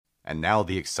And now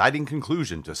the exciting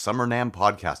conclusion to Summer NAMM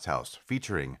Podcast House,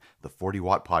 featuring the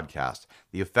 40-watt podcast,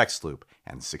 the effects loop,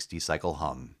 and 60-cycle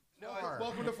hum.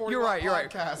 Welcome to 40 You're right.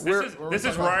 Podcast. This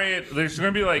is Ryan. There's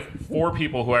going to be like 4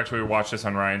 people who actually watch this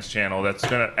on Ryan's channel. That's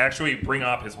going to actually bring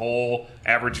up his whole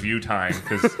average view time.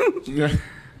 Because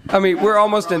I mean, we're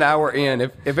almost an hour in.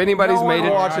 If anybody's made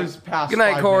it, watches past good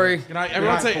night, 5 Corey. minutes. Good night.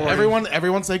 Everyone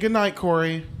say good night,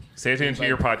 Corey. say it into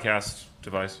your podcast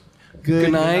device.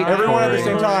 Good night, Everyone at the Corey.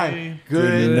 same time.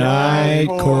 Good night,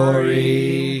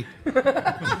 Corey.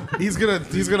 He's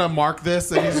gonna mark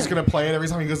this and he's just gonna play it every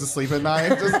time he goes to sleep at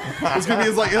night. It's gonna be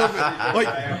his like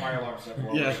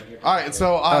yeah. All right,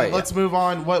 so let's move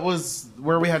on.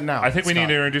 Where are we heading now? I think we need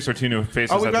to introduce our 2 new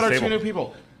faces. Oh, we've at got the our 2 table. new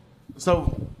people.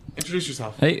 So introduce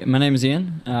yourself. Hey, my name is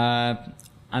Ian.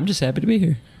 I'm just happy to be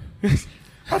here.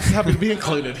 I'm just happy to be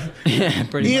included. Yeah,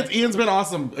 pretty much. Ian's been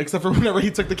awesome, except for whenever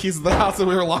he took the keys to the house and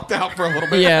we were locked out for a little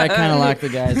bit. Yeah, I kind of locked the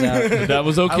guys out. That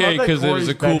was okay because it was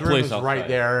a cool place outside. Right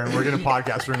there, and we're gonna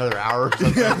podcast for another hour or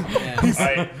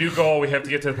something. New goal. We have to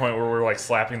get to the point where we're like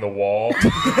slapping the wall.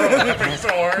 Laughing so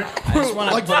hard. I just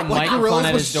want to Like- put a like microphone gorillas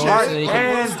at with his door shit. so he can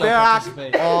And still back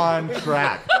participate. on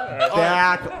track.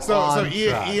 Back So on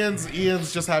track.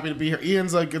 Ian's just happy to be here.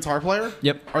 Ian's a guitar player.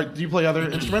 Yep. Do you play other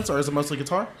instruments, or is it mostly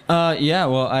guitar? Yeah,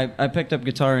 well, I picked up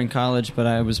guitar in college, but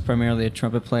I was primarily a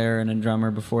trumpet player and a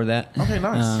drummer before that. Okay,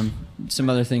 nice.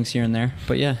 Some other things here and there,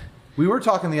 but yeah. We were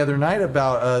talking the other night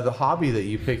about the hobby that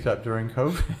you picked up during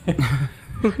COVID.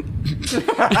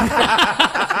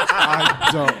 I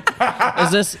don't.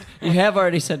 Is this? You have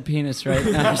already said penis, right?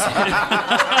 No, I'm just kidding.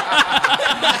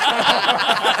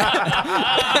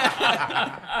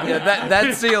 Yeah,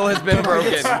 that seal has been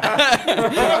broken.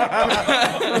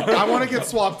 I want to get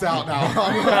swapped out now.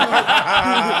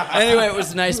 Anyway, it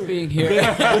was nice being here.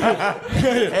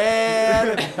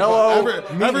 And hello,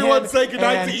 Everyone say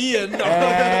goodnight to Ian.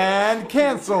 And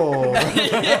cancel.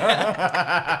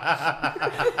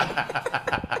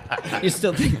 You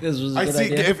still think this was a I good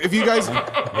see. idea? If you guys,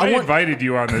 I invited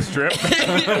you on this trip.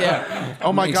 Yeah.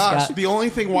 oh my Thanks, gosh, Scott. the only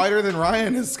thing whiter than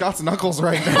Ryan is Scott's knuckles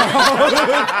right now.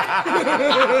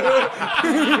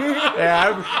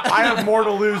 Yeah, I have more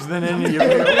to lose than any of you.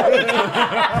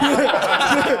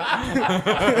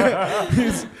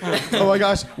 Oh my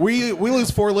gosh, we lose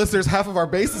 4 listeners, half of our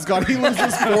base is gone. He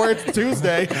loses 4. It's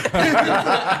Tuesday.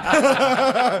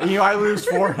 I lose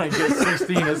 4 and I get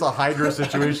 16. It's a Hydra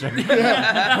situation. He's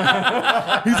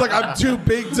like, I'm too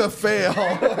big to fail.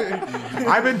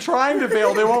 I've been trying to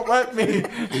fail. They won't let me.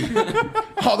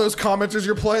 All those commenters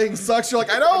you're playing sucks. You're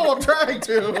like, I know, I'm trying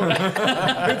to.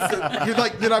 You're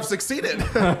like, then I've succeeded.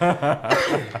 All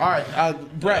right,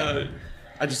 Brett.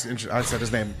 I said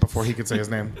his name before he could say his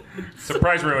name.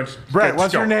 Surprise ruined. Brett,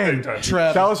 what's your name?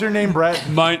 Trev. Tell us your name, Brett.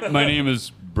 My name is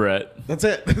Brett. That's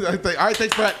it. All right,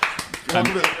 thanks, Brett. I'm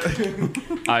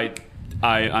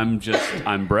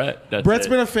Brett. That's Brett's it.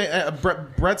 been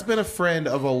Brett's been a friend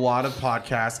of a lot of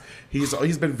podcasts.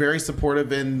 He's been very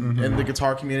supportive in the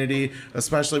guitar community,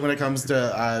 especially when it comes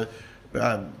to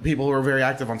people who are very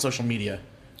active on social media.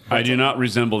 I do not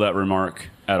resemble that remark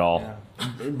at all. Yeah.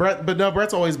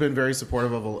 Brett's always been very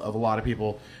supportive of a lot of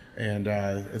people, and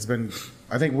it's been.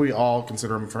 I think we all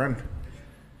consider him a friend.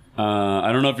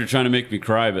 I don't know if you're trying to make me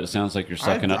cry, but it sounds like you're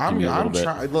sucking up to me a little bit.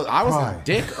 Look, I was a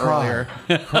dick earlier.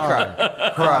 Cry.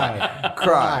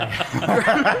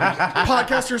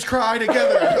 Podcasters cry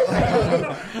together.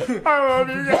 I love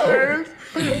you guys.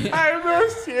 I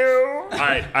miss you. All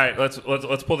right. Let's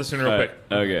pull this in real quick.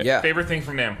 Okay. Yeah. Favorite thing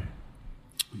from NAMM?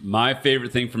 My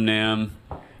favorite thing from NAMM,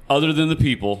 other than the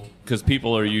people, because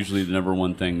people are usually the number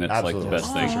one thing that's like the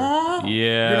best thing.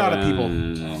 Yeah. You're not a people.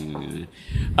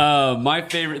 My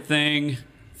favorite thing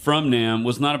from NAMM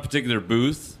was not a particular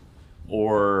booth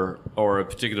or a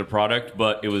particular product,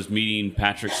 but it was meeting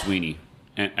Patrick Sweeney.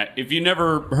 And if you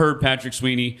never heard Patrick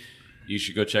Sweeney, you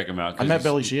should go check him out. I met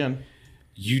Billy Sheehan.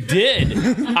 You did.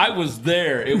 I was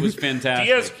there. It was fantastic.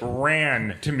 Diaz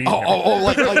ran to meet him.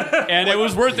 Like And it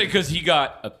was worth it because he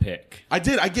got a pick. I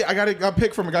did. I got a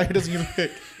pick from a guy who doesn't use a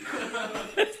pick.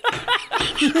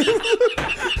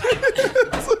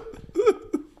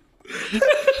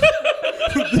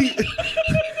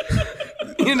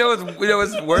 You know what's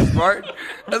the worst part?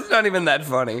 That's not even that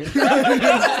funny.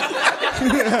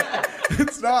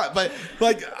 It's not, but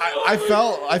like I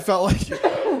felt like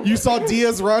you saw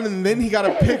Diaz run and then he got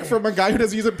a pick from a guy who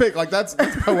doesn't use a pick. Like that's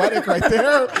poetic right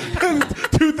there. 2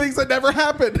 things that never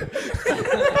happened.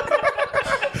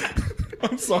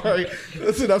 I'm sorry.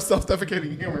 That's enough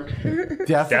self-defecating humor.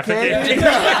 Defecating?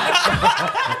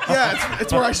 Yeah,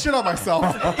 it's where I shit on myself.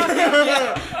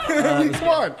 I mean, come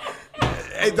on.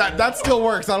 Hey, that still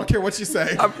works. I don't care what you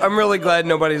say. I'm really glad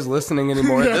nobody's listening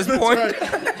anymore at this That's point.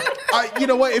 right. You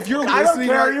know what? If you're I don't listening,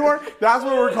 care anymore. That's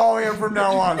what we're calling him from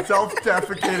now on.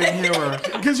 Self-defecating humor.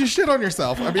 because you shit on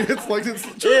yourself. I mean, it's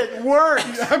It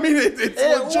works. I mean, it's It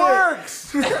legit.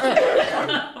 works. All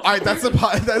right, that's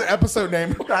the episode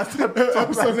name. That's the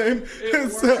Episode name.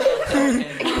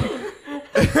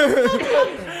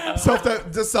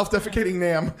 Self-defecating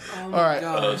NAMM. All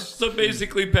right. So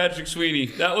basically, Patrick Sweeney.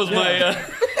 That was my.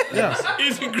 Yes.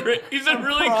 He's a great. He's a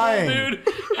really crying. cool dude.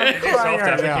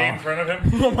 Self-defecate in front of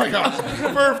him. Oh my gosh.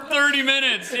 For 30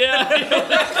 minutes. Yeah.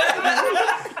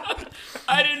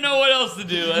 I didn't know what else to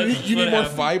do. That's You what need more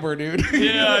happened. fiber, dude.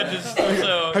 Yeah, I just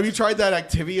so. Have you tried that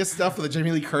Activia stuff that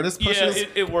Jamie Lee Curtis Yeah, pushes?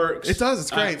 it works. It does.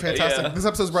 It's great. Fantastic. yeah. This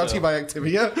episode's brought to you by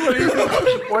Activia.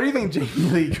 What do you think Jamie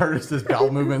Lee Curtis's bowel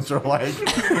movements are like?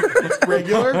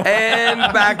 Regular.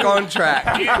 And back on track.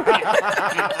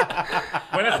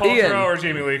 Gwyneth Ian. Paltrow or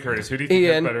Jamie Lee Curtis? Who do you think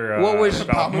Ian, has better what was-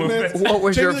 bowel movements? What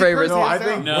was your Jamie Lee favorite? Curtis, No, I hands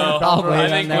think down. No, Gwyneth Paltrow I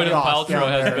has think no Gwyneth dots Paltrow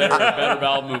down has there. better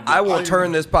bowel movement. I will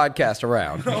turn this podcast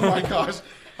around. Oh my gosh.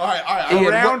 All right. Ian,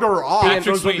 Around or off? Ian, Those Patrick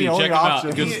are the Sweeney, only check him out.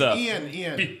 options. Good stuff.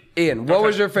 Ian. Ian, what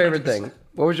was your favorite thing?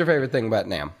 What was your favorite thing about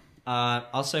NAMM?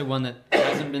 I'll say one that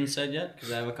hasn't been said yet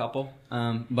because I have a couple.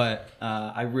 But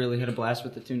I really had a blast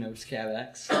with the 2 Notes Cab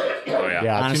X. Oh yeah.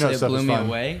 Yeah, Honestly, Two-Note it stuff blew is me fun.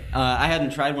 away. I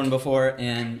hadn't tried one before,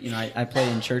 and I play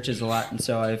in churches a lot, and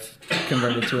so I've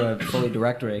converted to a fully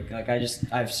direct rig. Like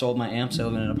I've sold my amps. I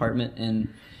live in an apartment,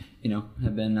 and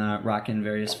have been rocking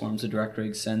various forms of direct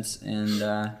rigs since. And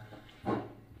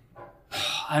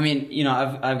I mean,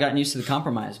 I've gotten used to the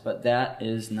compromise, but that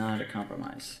is not a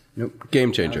compromise. Nope. Game That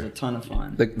was changer. a ton of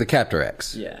fun. The Captor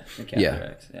X. Yeah, the Captor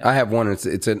X. Yeah. I have one.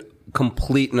 It's a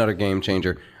complete and utter game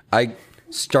changer. I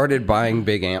started buying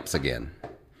big amps again.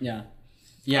 Yeah.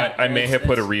 Yeah. I may have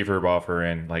put a it's- reverb offer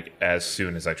in like as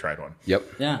soon as I tried one. Yep.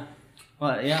 Yeah.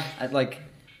 Well, yeah.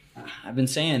 I've been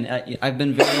saying I've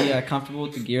been very comfortable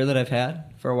with the gear that I've had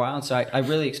for a while, and so I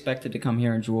really expected to come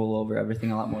here and drool over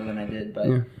everything a lot more than I did.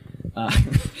 But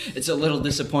it's a little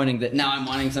disappointing that now I'm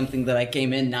wanting something that I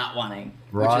came in not wanting,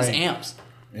 which is Right. amps.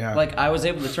 Yeah. Like I was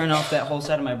able to turn off that whole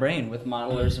side of my brain with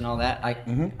modelers and all that. I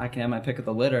can have my pick of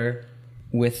the litter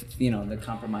with the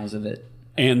compromise of it.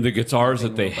 And the guitars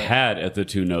that they had at the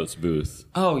 2 Notes booth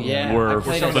Oh yeah, were I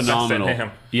played phenomenal. Him.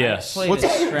 Yes. Played What's a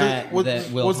strat that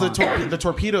will haunt me. the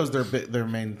torpedoes their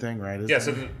main thing, right? Isn't Yeah. it?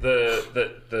 So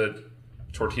the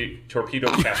torpedo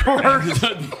capture.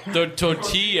 the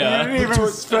tortilla. You didn't even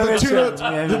finish it,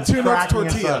 man. the 2 Notes Cracking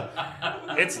us tortilla. up.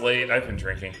 It's late. I've been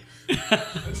drinking.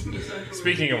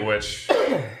 Speaking of which,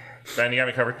 Ben, you got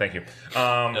me covered. Thank you.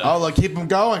 Oh, look, keep them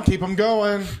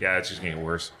going. Yeah, it's just getting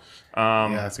worse.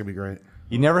 Yeah, it's gonna be great.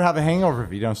 You never have a hangover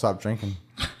if you don't stop drinking.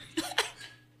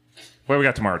 What do we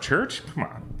got tomorrow? Church? Come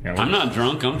on. You know, I'm not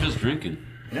drunk. I'm just drinking.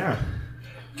 Yeah,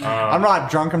 I'm not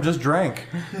drunk. I'm just drank.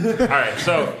 All right.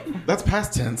 So that's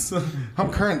past tense.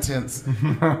 I'm current tense.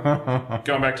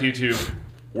 going back to you two,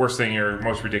 worst thing or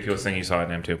most ridiculous thing you saw at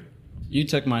M2. You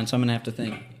took mine, so I'm gonna have to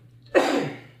think.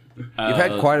 You've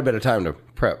had quite a bit of time to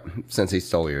prep since he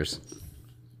stole yours.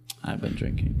 I've been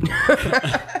drinking.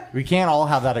 We can't all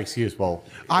have that excuse. Well,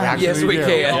 I- Yes, we do.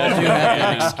 can.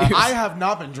 I have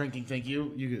not been drinking. Thank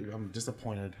you. I'm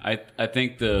disappointed. I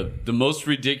think the most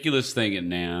ridiculous thing at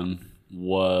NAMM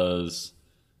was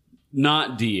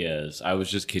not Diaz. I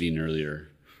was just kidding earlier.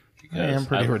 I am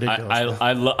pretty ridiculous.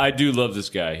 I do love this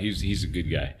guy. He's a good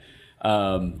guy.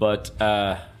 But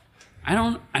I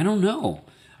don't know.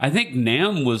 I think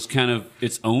NAMM was kind of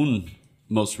its own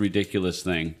most ridiculous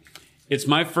thing. It's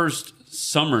my first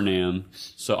summer NAMM,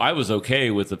 so I was okay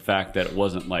with the fact that it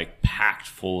wasn't like packed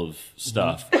full of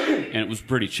stuff, and it was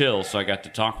pretty chill. So I got to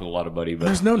talk with a lot of buddies.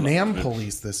 There's no NAMM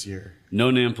police this year. No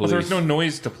NAMM police. There was no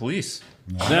noise to police.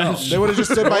 They would have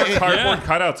just stood by. Cardboard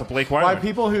cutouts of Blake By Wyman.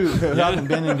 people who haven't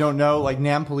been and don't know, like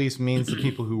NAMM police means the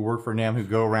people who work for NAMM who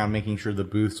go around making sure the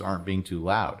booths aren't being too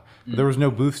loud. But there was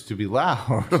no booths to be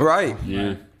loud. Right.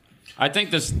 Yeah, I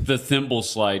think the thimble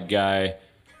slide guy,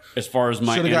 as far as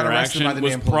my Should've got arrested by interaction, the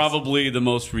was damn police. probably the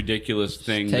most ridiculous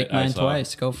thing. Take that I mine saw.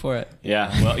 twice. Go for it.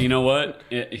 Yeah, well, you know what?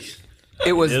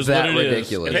 It was is that what it is.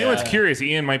 ridiculous. If anyone's curious,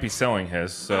 Ian might be selling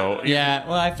his. So Yeah.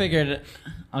 Well, I figured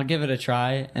I'll give it a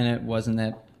try, and it wasn't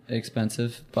that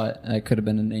expensive, but it could have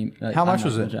been a name. How much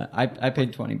was it? I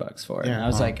paid $20 for it. Yeah. And I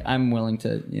was like, I'm willing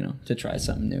to to try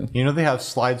something new. You know they have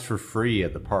slides for free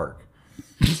at the park.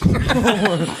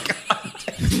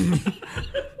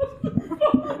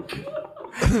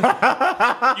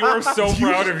 you are so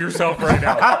proud of yourself right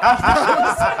now.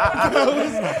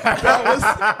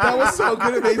 That was so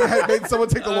good. It made someone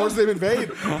take the Lord's name in vain.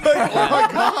 Like, oh my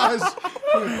gosh.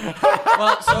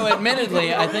 Well, so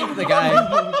admittedly, I think the guy.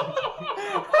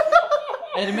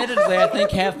 Admittedly, I think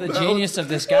half the genius of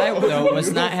this guy, though,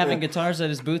 was not having guitars at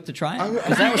his booth to try them.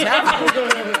 Because that was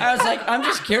happening. I was like, I'm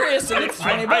just curious, and it's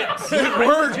 $20.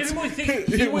 I legitimately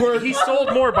think he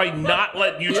sold more by not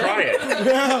letting you try it.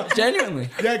 Yeah. Genuinely.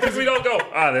 Yeah, Because we don't go,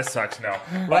 this sucks now.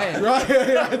 Right.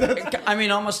 Right. I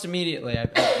mean, almost immediately, I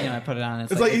put it on.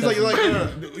 It's like he's like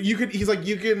you could. He's like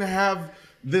you can have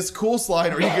this cool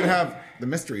slide, or you can have the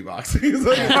mystery box. He's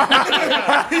like,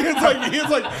 he's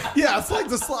like, yeah, it's like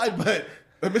the slide, but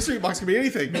the mystery box can be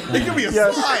anything. It can be a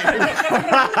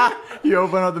slide. You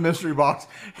open up the mystery box.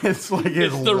 It's like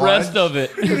his It's the lunch. rest of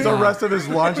it. It's the rest of his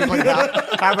lunch. It's like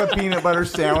have a peanut butter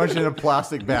sandwich in a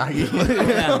plastic baggie.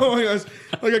 Oh my gosh,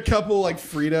 like a couple like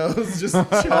Fritos just.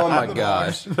 Oh my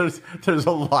gosh. There's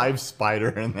a live spider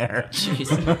in there. Jeez.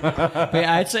 But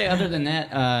yeah, I'd say other than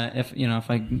that, if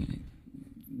I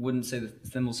wouldn't say the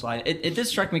thimble slide, it did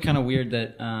strike me kind of weird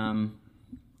that.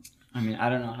 I mean, I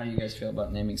don't know how you guys feel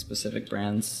about naming specific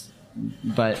brands,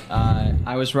 but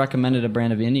I was recommended a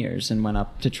brand of in-ears and went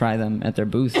up to try them at their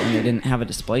booth, and they didn't have a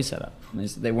display set up.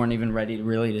 They weren't even ready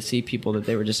really to see people, that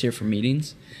they were just here for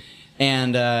meetings.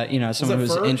 And, someone who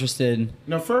was Fur? interested...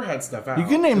 No, Fur had stuff out. You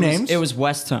can name names. It was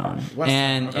West Tone.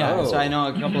 And, okay. yeah, Oh. so I know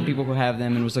a couple of people who have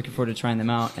them and was looking forward to trying them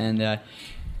out. And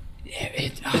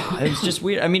it was just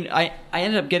weird. I mean, I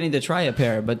ended up getting to try a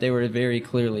pair, but they were very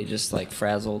clearly just like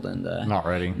frazzled and Not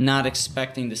ready. not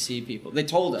expecting to see people. They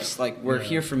told us like we're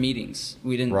here for meetings.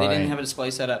 They didn't Right. have a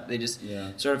display set up. They just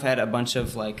sort of had a bunch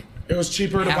of like It was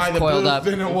cheaper to half buy the coiled booth up.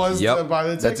 than it was to buy the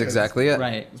tickets. That's exactly it.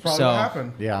 right. That's probably So what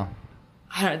happened. Yeah.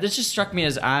 I don't know, this just struck me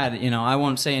as odd. I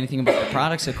won't say anything about the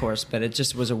products, of course, but it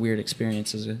just was a weird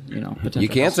experience as a potential. You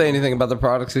can't say anything about the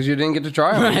products because you didn't get to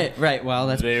try them. Right. Well,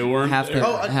 that's They weren't half the. there.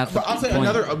 half the But I'll say point.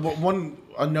 another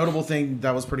a notable thing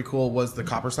that was pretty cool was the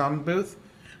Copper Sound booth,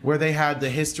 where they had the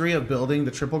history of building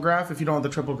the triple graph. If you don't know what the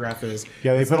triple graph is,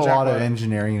 Yeah, they it's put the a Jack lot of White.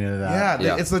 engineering into that.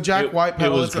 Yeah, it's the Jack White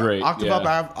pedal. was It's great, an octave yeah.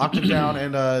 up, octave down,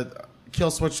 and a kill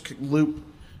switch loop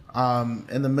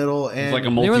in the middle. And It's like a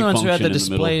They were the ones who had multi-function the in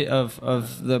display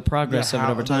of the progress of it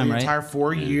over time, the right? entire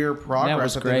 4-year progress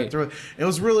was that they went great. through. It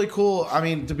was really cool. I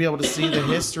mean, to be able to see the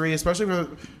history, especially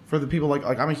for the people like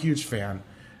I'm a huge fan,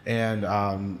 and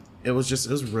it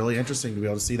was really interesting to be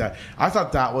able to see that. I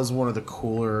thought that was one of the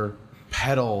cooler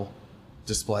pedal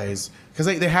displays because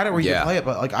they had it where you could Yeah. play it,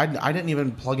 but like I didn't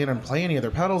even plug in and play any of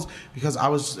their pedals because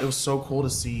it was so cool to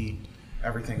see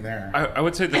everything there. I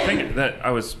would say the thing that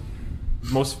I was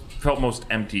felt most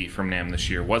empty from NAMM this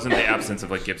year wasn't the absence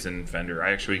of like Gibson and Fender.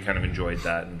 I actually kind of enjoyed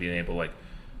that and being able to like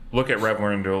look at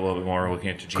Revler and do a little bit more, looking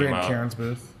at Grant Tajima. Karen's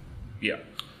booth. Yeah.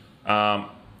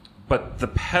 But the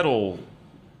pedal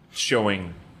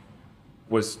showing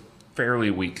was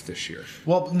fairly weak this year.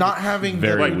 Well, not having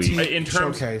Very the weak. boutique In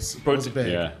terms- showcase but- was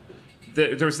big. Yeah.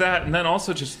 There's that, and then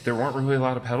also just there weren't really a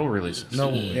lot of pedal releases. No,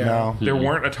 yeah. No. There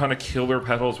weren't a ton of killer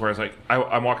pedals where I was like,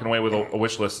 I'm walking away with a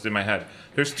wish list in my head.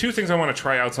 There's two things I want to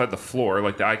try outside the floor,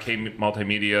 like the IK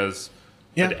Multimedia's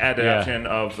Yeah. adaptation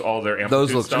of all their amplitude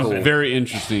Those look stuff. cool. Very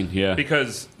interesting. Yeah.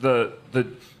 Because the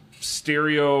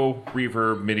stereo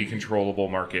reverb MIDI controllable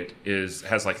market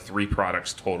has like 3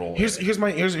 products total. Here's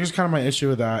kind of my issue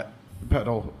with that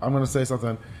pedal. I'm gonna say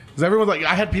something because everyone's like,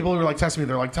 I had people who were like texting me.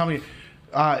 They're like, tell me,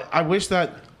 I wish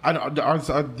that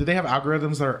do they have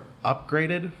algorithms that are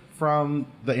upgraded from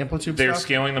the amplitude They're stuff?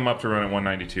 scaling them up to run at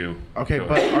 192. Okay,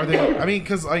 but are they? I mean,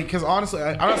 because honestly,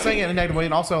 I'm not saying it in a negative way.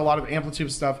 And also, a lot of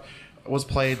amplitude stuff was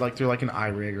played like through like an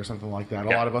iRig or something like that. A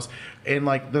Yeah. lot of us, and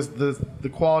like the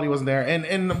quality wasn't there.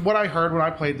 And what I heard when I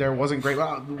played there wasn't great.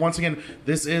 But once again,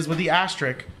 this is with the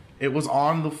asterisk. It was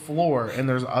on the floor, and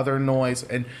there's other noise.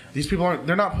 And these people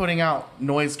they're not putting out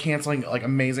noise canceling like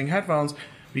amazing headphones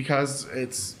because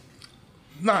it's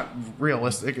not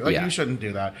realistic. Like Yeah. you shouldn't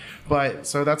do that. But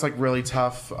so that's like really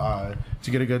tough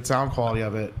to get a good sound quality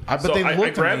of it. But So they I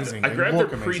looked grabbed, amazing. I They grabbed their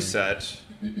look amazing. preset.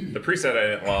 The preset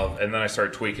I didn't love, and then I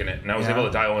started tweaking it, and I was Yeah. able to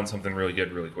dial in something really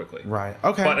good really quickly. Right.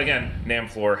 Okay. But again, NAMM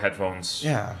floor headphones.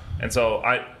 Yeah. And so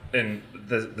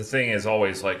the thing is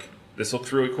always like, this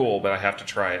looks really cool, but I have to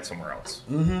try it somewhere else.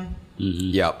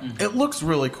 Yep. It looks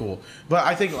really cool, but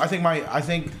I think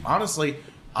honestly,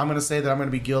 I'm going to say that I'm going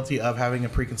to be guilty of having a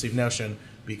preconceived notion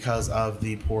because of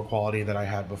the poor quality that I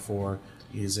had before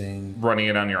using Running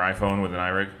it on your iPhone with an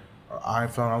iRig.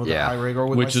 iPhone with Yeah. an iRig or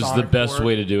with Which my is the Sonic best board.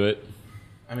 way to do it.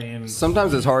 I mean,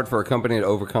 Sometimes it's hard for a company to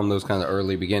overcome those kind of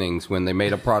early beginnings when they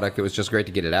made a product that was just great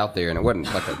to get it out there and it wasn't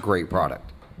like a great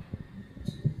product.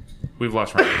 We've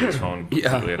lost Ryan on his phone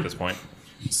completely at this point.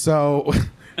 so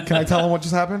can I tell him what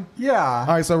just happened? Yeah.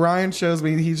 All right, so Ryan shows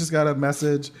me he just got a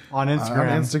message On Instagram.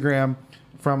 on Instagram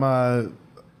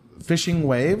Fishing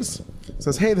Waves. It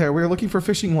says, hey there, we're looking for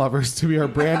fishing lovers to be our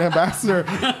brand ambassador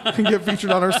and get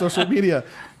featured on our social media.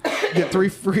 Get 3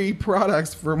 free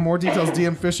products. For more details,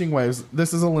 DM Fishing Waves.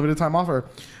 This is a limited time offer.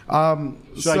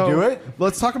 Should I do it?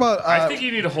 Let's talk about. I think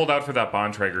you need to hold out for that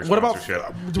Bontrager what about?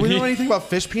 sponsorship. Do we know anything about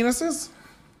fish penises?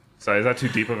 Sorry, is that too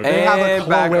deep of a They have a And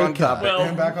back Chloe on topic. Well,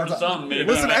 And back on for top. some, maybe.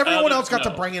 Listen, everyone else got to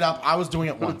No. bring it up. I was doing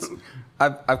it once.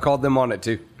 I've called them on it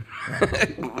too.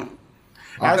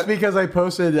 That's because I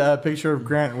posted a picture of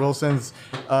Grant Wilson's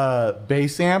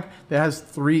bass amp that has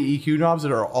 3 EQ knobs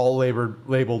that are all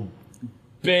labeled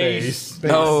Bass.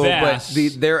 Oh, Bass,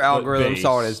 but their algorithm bass.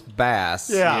 saw it as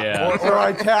bass. Yeah. Yeah. Or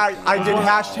I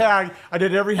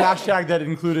did every hashtag that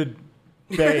included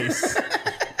bass.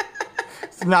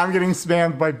 So now I'm getting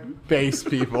spammed by bass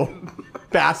people.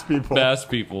 Bass people. Bass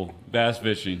people. Bass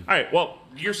fishing. All right, well,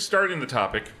 you're starting the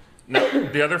topic. Now,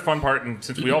 the other fun part, and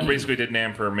since we all basically did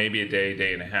NAMM for maybe a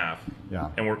day and a half, Yeah.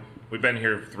 and we've been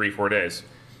here 3-4 days.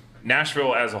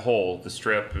 Nashville as a whole, the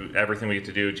Strip, everything we get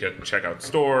to do, check out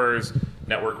stores,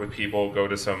 network with people, go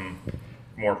to some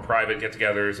more private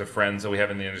get-togethers of friends that we have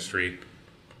in the industry.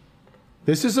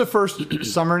 This is the first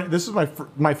summer. This is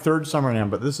my third summer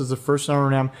NAMM, but this is the first summer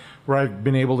NAMM where I've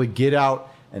been able to get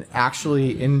out and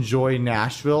actually enjoy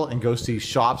Nashville and go see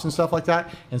shops and stuff like that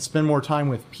and spend more time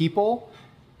with people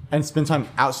and spend time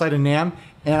outside of NAMM.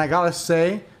 And I gotta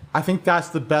say, I think that's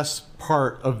the best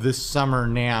part of this summer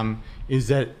NAMM is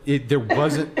that there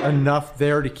wasn't enough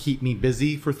there to keep me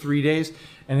busy for 3 days.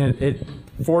 And it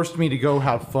forced me to go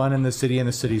have fun in the city, and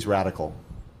the city's radical.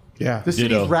 Yeah. The city's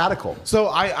Ditto. radical. So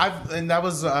that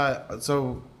was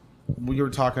so we were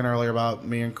talking earlier about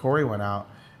me and Corey went out,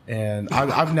 and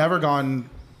I've never gone,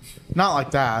 not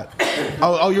like that.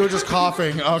 Oh, you were just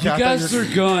coughing. Okay, You I thought guys you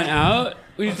are going out?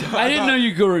 I didn't know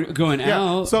you were going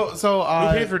out. So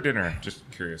Who paid for dinner? Just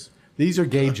curious. These are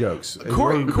gay jokes.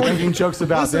 Corey- We're making jokes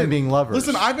about them being lovers.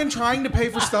 Listen, I've been trying to pay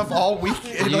for stuff all week,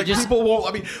 and like people won't.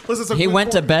 I mean, listen. So He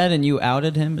went to bed and you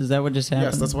outed him. Is that what just happened?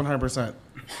 Yes, that's 100%.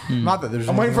 Not that there's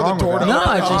I'm waiting anything for the wrong with door to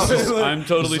that. No, open. it's just- I'm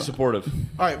totally supportive.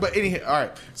 All right, but all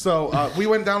right. So we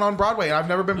went down on Broadway, and I've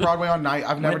never been Broadway on night.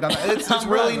 I've never done that. It's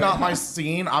really not my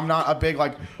scene. I'm not a big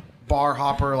like bar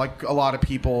hopper like a lot of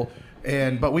people.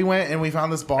 But we went and we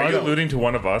found this bar. Are you that- alluding to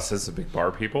one of us as the big bar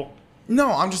people?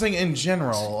 No, I'm just saying in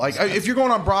general. Like, if you're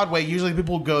going on Broadway, usually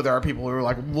people who go there are people who are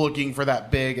like looking for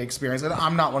that big experience, and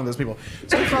I'm not one of those people.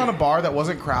 So we found a bar that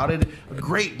wasn't crowded, a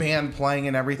great band playing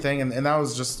and everything, and that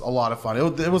was just a lot of fun.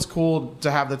 It was cool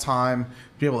to have the time to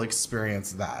be able to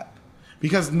experience that,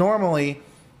 because normally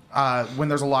when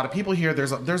there's a lot of people here,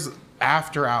 there's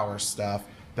after hours stuff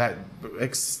that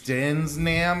extends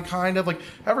NAMM kind of like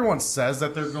everyone says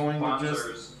that they're going to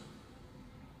just.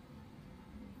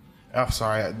 Oh,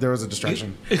 sorry. There was a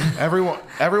distraction. Everyone.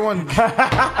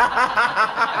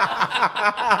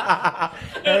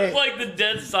 It's like the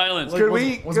dead silence. Could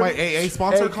we? Was my AA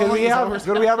sponsor Could calling? we Is that have? what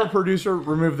Could we have a producer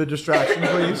remove the distraction,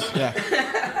 please?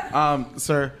 Yeah.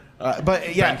 Sir.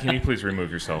 But yeah, Ben, can you please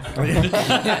remove yourself? not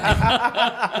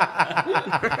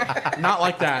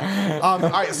like that. All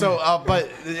right. So, but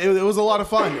it was a lot of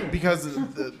fun because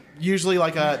usually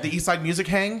like the East Side Music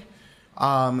Hang.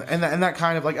 And that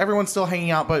kind of like everyone's still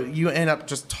hanging out, but you end up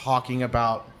just talking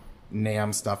about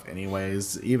NAMM stuff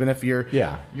anyways, even if you're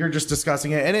just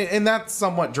discussing it, and that's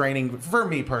somewhat draining for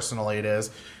me personally. It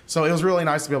is. So it was really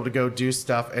nice to be able to go do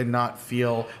stuff and not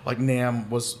feel like NAMM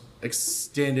was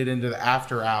extended into the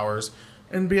after hours,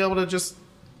 and be able to just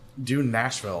do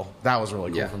Nashville. That was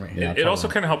really cool for me. It also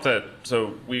kind of helped that.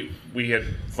 So we had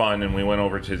fun, and we went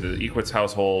over to the Equitz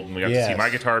household, and we got to see my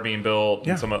guitar being built,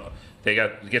 and they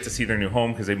get to see their new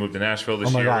home because they moved to Nashville this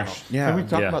Oh my year. gosh! Yeah. Can we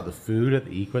talk Yeah. about the food at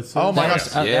the Equitz? Oh my gosh!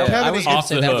 Yeah. Kevin, I was if- off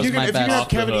the hook. if you My can best. have Off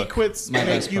the Kevin hook. Equitz My make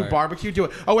best you part. barbecue, do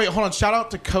it. Oh wait, hold on! Shout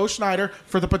out to Co Schneider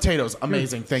for the potatoes.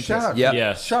 Amazing, thank you. Shout out, Yep.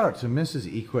 Yes. shout out to Mrs.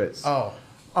 Equitz. Oh,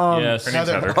 Yes. Her name's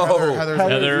Heather. Heather's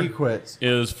Heather. Equitz.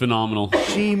 It was phenomenal.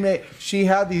 She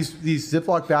had these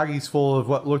Ziploc baggies full of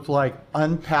what looked like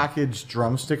unpackaged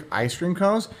drumstick ice cream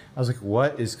cones. I was like,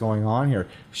 what is going on here?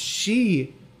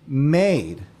 She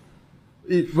made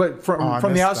it, what from I the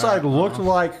missed outside that. looked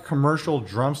like commercial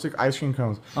drumstick ice cream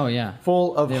cones. Oh, yeah.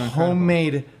 Full of They were incredible.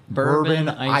 homemade Bourbon bourbon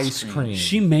ice ice cream. cream.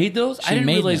 She made those? I didn't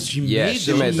made realize them. she Yeah, made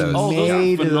she those. made those. Oh, those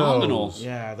Made are phenomenal. those.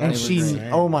 yeah, and that's she,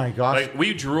 oh my gosh. Like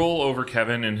we drool over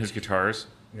Kevin and his guitars,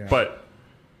 but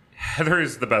Heather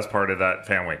is the best part of that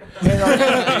family.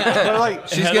 But like,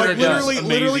 She's Heather gonna is literally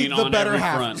amazing the on better every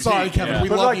half. front. Sorry, Kevin, Yeah. we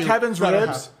but love like you. Kevin's Better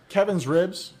ribs. half. Kevin's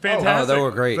ribs. Oh, Fantastic. they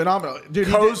were great. Phenomenal, dude.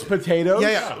 he Co's did- potatoes.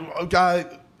 Yeah.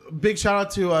 big shout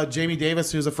out to Jamie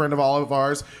Davis, who's a friend of all of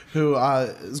ours, who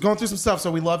is going through some stuff.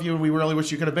 So we love you, and we really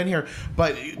wish you could have been here.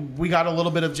 But we got a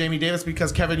little bit of Jamie Davis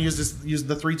because Kevin used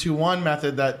the 3-2-1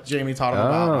 method that Jamie taught him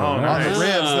about on nice. the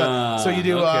ribs. So you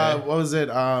do okay. what was it?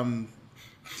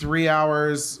 3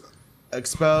 hours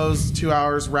exposed, 2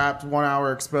 hours wrapped, 1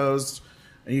 hour exposed,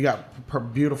 and you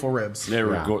got beautiful ribs. They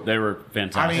were I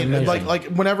fantastic. mean, like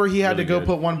whenever he had Really to go good.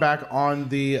 put one back on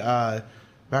the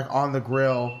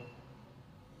grill.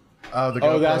 The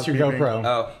Oh, that's your beeping. GoPro.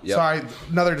 Oh, yep. Sorry,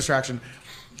 another distraction.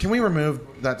 Can we remove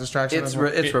that distraction? It's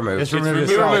removed. It's removed It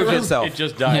itself. removed itself. It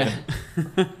just died.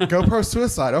 GoPro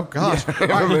suicide. Oh gosh. It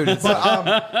removed itself.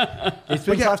 It's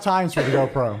been tough times for the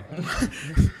GoPro.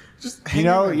 Just You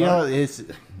know, it's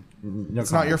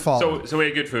it's not your fault. So we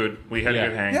had good food. We had a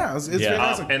good hang. yeah, it's Yeah.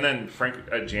 fantastic. And then Frank,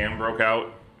 a jam broke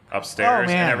out upstairs,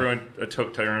 Oh, man. and everyone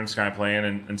took turns kind of playing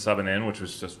and subbing in, which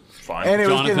was just fun. And it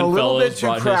was getting a Jonathan little Fellows bit too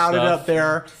brought his crowded stuff. up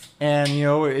there. And, you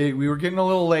know, we were getting a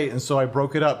little late, and so I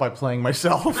broke it up by playing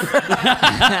myself.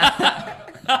 I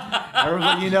was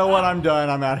like, you know what? I'm done.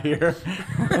 I'm out of here.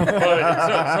 But, so for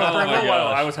a little while,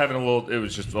 I was having it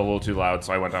was just a little too loud,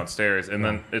 so I went downstairs. And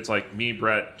then it's like me,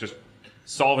 Brett, just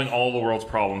solving all the world's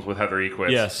problems with Heather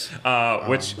Equitz. Yes.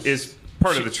 Which is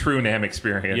part of the true NAMM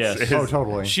experience. Yes. is- Oh,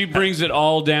 totally. She brings it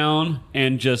all down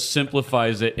and just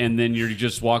simplifies it, and then you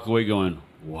just walk away going,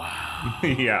 wow.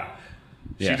 yeah.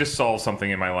 She Yeah. just solved something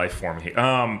in my life for me.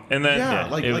 And then Yeah,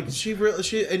 it- like she really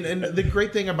and the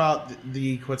great thing about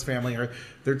the Quitz family are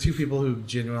they're two people who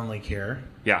genuinely care.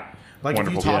 yeah, Like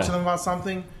wonderful. if you talk Yeah. to them about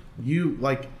something, you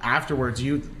like afterwards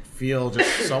you feel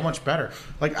just so much better.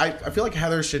 Like I feel like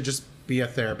Heather should just be a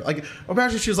therapist. Like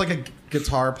imagine she was like a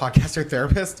guitar podcaster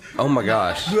therapist. Oh my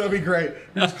gosh. That'd be great.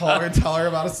 You just call her and tell her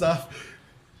about stuff.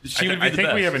 She would be I the think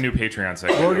best. we have a new Patreon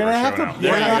segment. We're gonna that have to. showing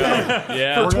We're up. gonna have to,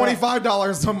 Yeah. For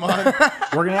 $25 a month.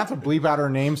 we're gonna have to bleep out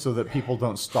her name so that people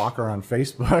don't stalk her on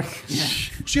Facebook.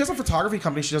 She has a photography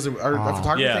company. She does a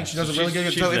photography Yeah. thing. She does a So really she's-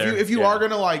 good. she's So there. if you Yeah. are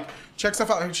gonna like check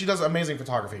stuff out, she does amazing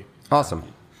photography. Awesome.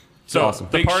 So Awesome.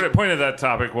 the point of that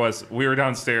topic was we were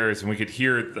downstairs and we could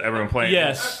hear everyone playing.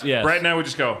 Yes, yes. Brett and I would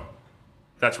just go,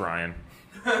 "That's Ryan."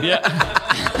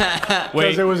 Yeah. Wait,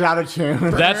 Because it was out of tune.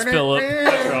 that's Philip.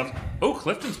 Oh,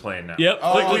 Clifton's playing now. Yep.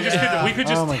 Like, we yeah. could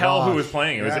just Oh my tell who gosh. was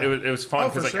playing. It was Yeah. it was fun Oh,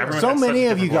 for because like sure. everyone. So had such many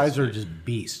of you different guys are voices. just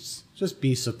beasts. Just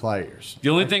beasts of players. The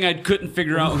only thing I couldn't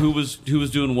figure out who was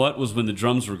doing what was when the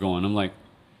drums were going. I'm like,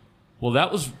 well,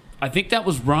 I think that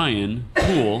was Ryan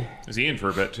Poole, Is Ian for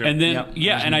a bit too? and then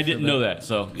Yep. and I didn't know that.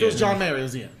 So It was John Mayer. It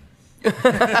was Ian.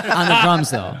 On the drums,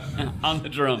 though. on the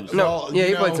drums. No, Well, yeah, you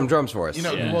he played know- some drums for us. You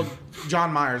know, Yeah. well,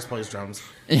 John Myers plays drums.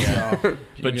 So,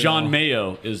 But John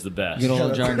Mayo is the best. Good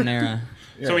old Jardinera.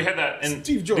 So we had that, and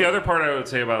Steve Jobs. the other part I would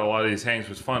say about a lot of these hangs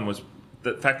was fun was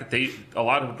the fact that a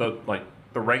lot of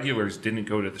the regulars didn't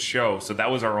go to the show, so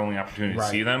that was our only opportunity to Right.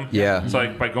 see them. Yeah. So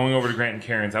like by going over to Grant and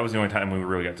Karen's, that was the only time we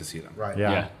really got to see them. right.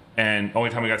 Yeah. Yeah. And only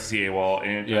time we got to see AWOL,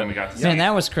 and Yeah. then we got to see. Man,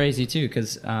 that was crazy too,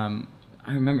 because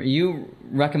I remember you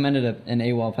recommended an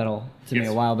AWOL pedal to me Yes.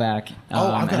 a while back,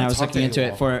 Oh, I've and gotta I was talk to looking into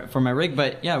it AWOL. for my rig.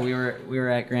 But yeah, we were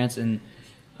at Grant's, and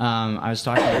I was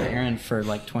talking with Aaron for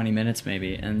like 20 minutes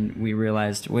maybe, and we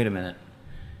realized, wait a minute,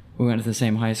 we went to the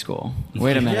same high school.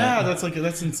 Wait a minute. Yeah, that's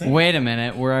insane. Wait a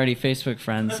minute, we're already Facebook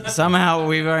friends. Somehow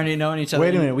we've already known each other.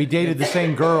 Wait a minute. We dated the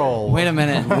same girl. Wait a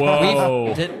minute.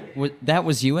 Whoa. That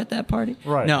was you at that party?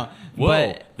 Right. No. Whoa,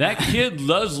 But that kid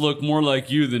does look more like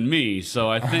you than me. So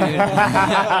I think Oh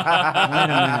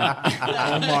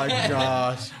my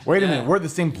gosh. Wait a minute. We're the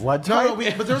same blood type.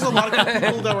 No, but there was a lot of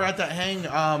people that were at that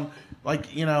hang.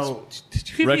 Like you know,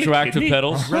 retroactive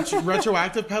pedals.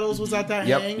 retroactive pedals was at that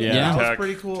Yep. hang. Yeah. that was Tech,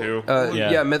 pretty cool. too.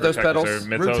 Yeah. Yeah, Mythos Tech pedals. was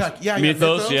there, Root Mythos. Tech, yeah,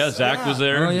 Mythos, yeah, Zach yeah. was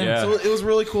there. Oh, yeah. yeah. So it was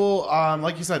really cool.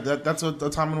 Like you said, that's a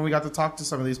time when we got to talk to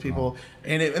some of these people,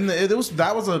 and it was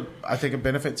I think a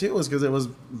benefit too, was because it was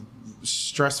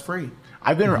stress free.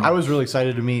 I was really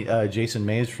excited to meet Jason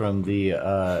Mays from the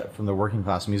Working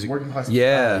Class Music Working class.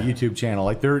 Yeah. YouTube channel.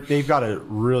 Like they've got a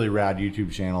really rad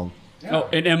YouTube channel. Oh,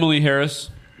 and Emily Harris.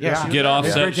 Yeah, she was Get there. off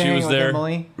It's set. great to She hang was with there.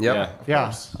 Emily. Yep.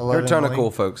 Yeah, I love They're a ton of Emily. cool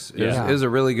folks. It was, Yeah. it was a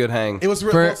really good hang. It was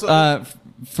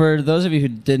for those of you who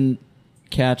didn't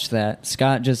catch that,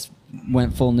 Scott just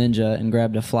went full ninja and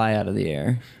grabbed a fly out of the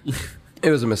air. It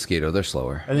was a mosquito. They're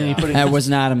slower. And then he put it. That was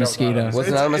not a mosquito. Was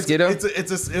it not a mosquito? It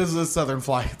was a southern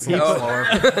fly. It's a Oh. little slower.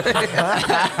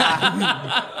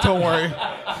 Don't worry.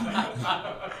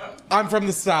 I'm from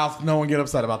the South. No one get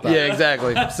upset about that. Yeah,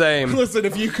 exactly. Same. Listen,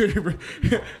 if you could,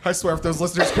 I swear, if those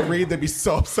listeners could read, they'd be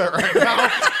so upset right now.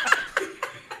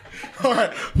 All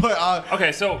right, but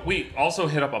Okay, so we also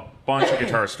hit up a bunch of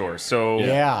guitar stores. So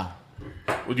Yeah.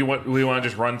 We want to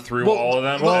just run through Well, all of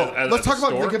them. let's talk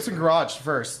about the Gibson Garage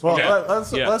first. Well,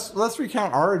 Okay. let's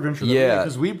recount our adventure. Yeah.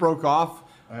 Because we broke off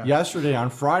yesterday on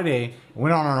Friday,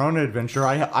 went on our own adventure.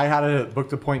 I had a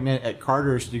booked appointment at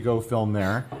Carter's to go film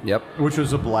there. Yep. Which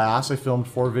was a blast. I filmed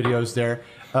 4 videos there.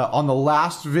 On the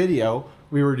last video,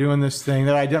 we were doing this thing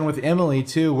that I'd done with Emily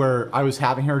too, where I was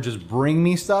having her just bring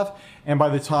me stuff. And by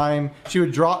the time she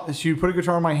would put a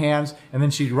guitar in my hands, and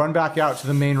then she'd run back out to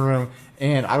the main room,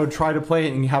 and I would try to play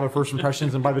it and have a first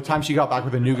impressions. And by the time she got back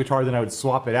with a new guitar, then I would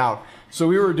swap it out. So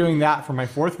we were doing that for my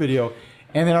 4th video.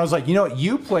 And then I was like, you know what,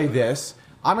 you play this.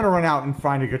 I'm going to run out and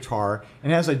find a guitar.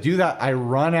 And as I do that, I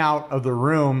run out of the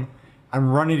room. I'm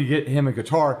running to get him a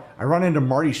guitar. I run into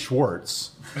Marty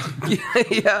Schwartz.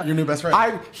 Yeah. Your new best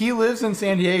friend. He lives in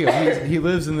San Diego. He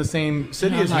lives in the same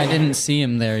city as me. I didn't see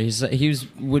him there.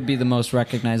 Would be the most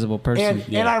recognizable person.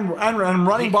 And I'm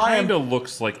running by him. Kind of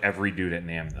looks like every dude at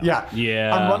NAMM, though. Yeah.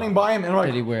 Yeah. I'm running by him and I'm like,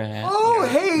 Did he wear a hat? oh,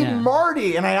 hey, Yeah.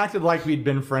 Marty. And I acted like we'd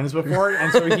been friends before.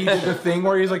 And so he did the thing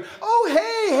where he's like, oh,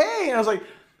 hey. And I was like,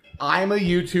 I'm a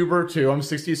YouTuber too. I'm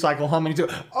 60 Cycle Humming too.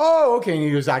 Oh, okay. And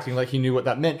he was acting like he knew what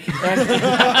that meant. And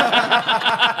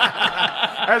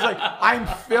I was like, I'm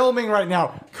filming right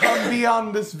now. Come be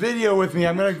on this video with me.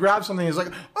 I'm going to grab something. He's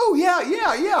like, oh, yeah.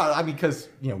 I mean, because,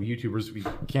 YouTubers, we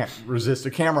can't resist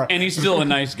a camera. And he's still a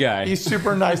nice guy. He's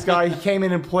super nice guy. He came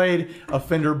in and played a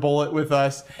Fender Bullet with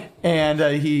us. And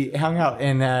he hung out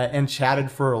and chatted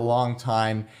for a long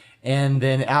time. And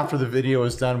then after the video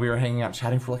was done, we were hanging out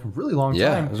chatting for like a really long time.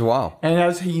 Yeah, it was a while. And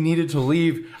as he needed to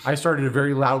leave, I started to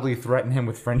very loudly threaten him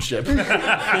with friendship. I'm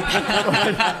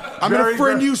going to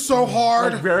friend you so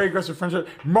hard. Like very aggressive friendship.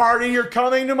 Marty, you're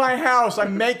coming to my house.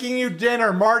 I'm making you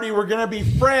dinner. Marty, we're going to be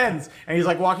friends. And he's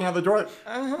like walking out the door.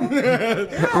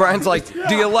 Ryan's like,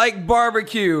 do you like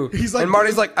barbecue? He's like- and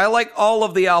Marty's like, I like all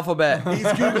of the alphabet. He's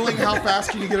Googling how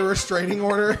fast can you get a restraining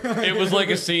order. It was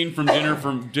like a scene from Dinner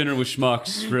with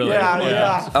Schmucks, really.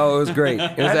 Yeah. Oh, it was great.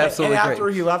 It was absolutely and after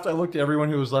great. he left, I looked at everyone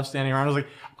who was left standing around. I was like,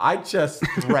 I just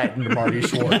threatened Marty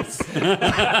Schwartz.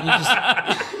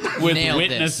 With Nailed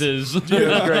witnesses. It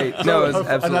was great. No, it was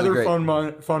absolutely Another great.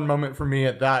 fun moment for me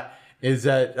at that is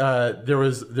that there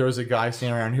was a guy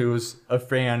standing around who was a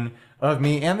fan of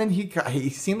me, and then he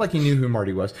seemed like he knew who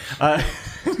Marty was. He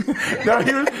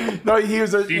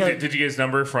was. Did you get his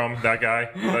number from that guy?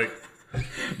 Like,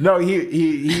 No,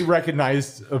 he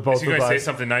recognized both is he of going to say us.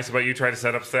 something nice about you? Try to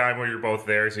set up time where you're both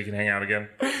there so you can hang out again.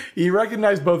 He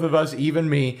recognized both of us, even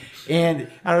me. And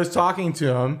I was talking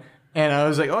to him, and I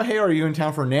was like, "Oh, hey, are you in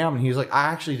town for NAMM?" And he was like, "I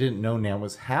actually didn't know NAMM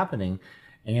was happening,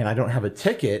 and I don't have a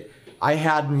ticket. I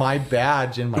had my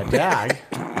badge in my bag."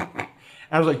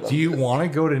 I was like, "Do you want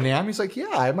to go to NAMM?" He's like, "Yeah,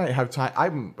 I might have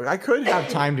time. I could have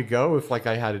time to go if like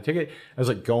I had a ticket." I was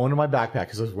like, "Go into my backpack,"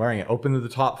 because I was wearing it. Open to the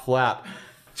top flap.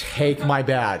 Take my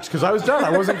badge, because I was done.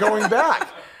 I wasn't going back.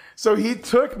 So he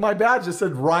took my badge that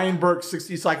said Ryan Burke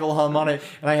 60 Cycle Hum on it,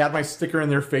 and I had my sticker in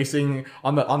there facing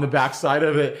on the back side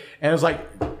of it, and it was like,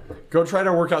 "Go try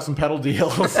to work out some pedal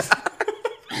deals."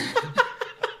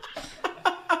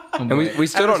 And we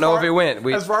still don't know if he went.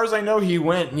 As far as I know, he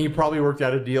went, and he probably worked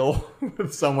out a deal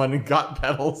with someone and got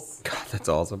pedals. God, that's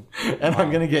awesome. And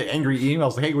I'm gonna get angry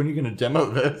emails like, "Hey, when are you gonna demo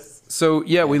this?" So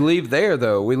yeah, we leave there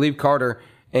though. We leave Carter,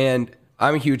 and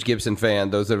I'm a huge Gibson fan.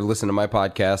 Those that are listening to my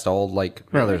podcast, all like,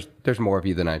 well, there's more of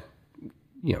you than I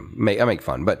make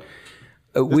fun, but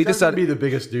we decided to be the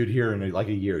biggest dude here in like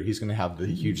a year. He's gonna have the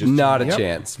hugest. not a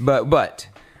chance, but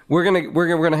we're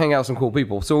gonna hang out with some cool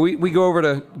people. So we go over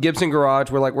to Gibson Garage.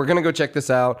 We're like, we're gonna go check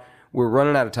this out. We're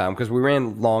running out of time because we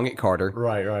ran long at Carter.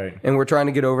 Right. And we're trying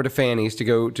to get over to Fanny's to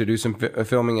go to do some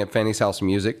filming at Fanny's House of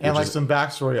Music. And like some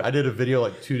backstory, I did a video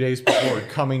like 2 days before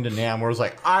coming to NAMM where I was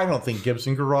like, I don't think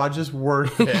Gibson Garage is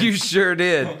worth it. You sure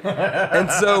did.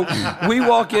 And so we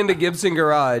walk into Gibson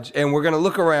Garage and we're going to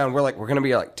look around. We're going to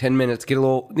be like 10 minutes, get a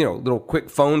little quick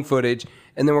phone footage,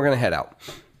 and then we're going to head out.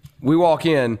 We walk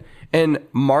in and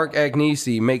Mark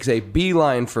Agnesi makes a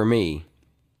beeline for me,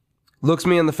 looks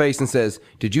me in the face and says,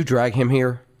 "Did you drag him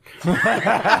here?"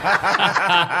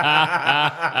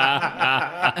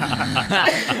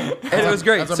 And it was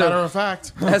great. As a matter of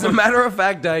fact. As a matter of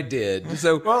fact, I did.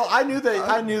 So Well, I knew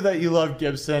that you loved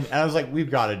Gibson, and I was like,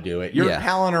 we've got to do it. You're Yeah.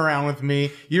 palling around with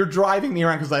me. You're driving me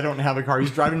around because I don't have a car.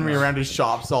 He's driving me around his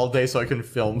shops all day so I can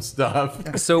film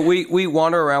stuff. So we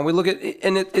wander around. We look at,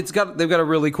 and they've got a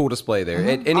really cool display there.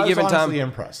 At any I was given time, honestly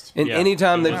impressed. and any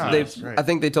time Wow, they've that's great. I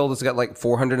think they told us they got like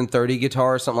 430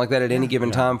 guitars, something like that, at any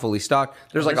given time, fully stocked.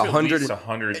 There's like like at 100. least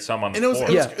 100 some on the And it was, floor.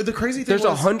 it was Yeah. the crazy thing There's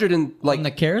was 100 and like On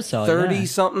the carousel, 30 yeah.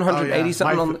 something, 180 yeah.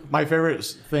 something on. My favorite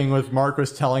thing with Mark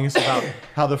was telling us about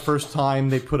how the first time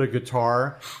they put a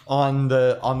guitar on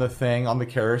the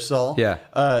carousel. Yeah.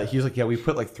 He was like, yeah, we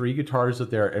put like 3 guitars up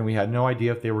there, and we had no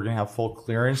idea if they were going to have full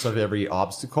clearance of every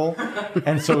obstacle.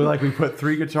 And so we put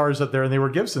 3 guitars up there, and they were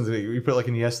Gibsons. We put like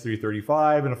an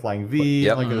ES335 and a Flying V,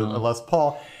 Yep. and like a Les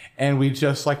Paul. And we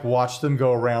just like watched them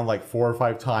go around like 4 or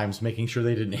 5 times, making sure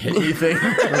they didn't hit anything.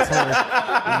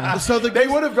 So they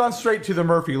would have gone straight to the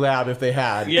Murphy lab if they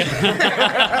had. Yeah.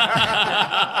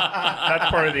 That's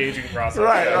part of the aging process.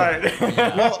 Right.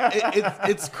 well,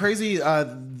 it's crazy.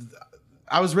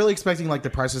 I was really expecting like the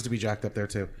prices to be jacked up there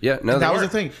too. Yeah, no, And they that was the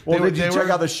weren't. thing. Well, They were- did you they check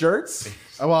were- out the shirts?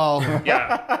 Well,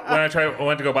 Yeah. When I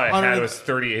went to go buy a hat, it was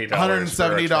 $38.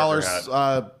 $170 for a trucker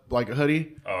hat. Like a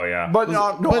hoodie. Oh yeah. But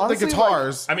no, but honestly, the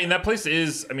guitars. I mean, that place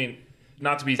is. I mean,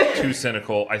 not to be too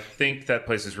cynical, I think that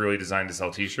place is really designed to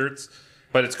sell T-shirts.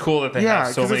 But it's cool that they Yeah,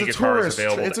 have so 'cause many it's a guitars tourist-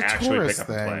 available it's to a actually tourist pick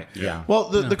up and thing. play. Yeah. Well,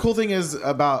 the cool thing is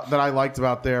about that I liked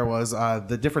about there was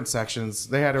the different sections.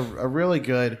 They had a really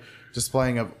good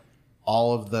displaying of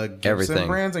all of the Gibson Everything.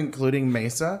 brands, including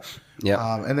Mesa.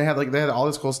 Yeah. And they had all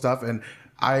this cool stuff. And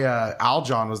Al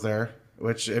John was there,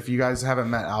 which if you guys haven't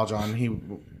met Al John, he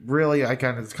really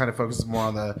kind of focuses more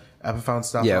on the Epiphone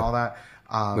stuff Yeah. and all that.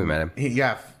 We met him.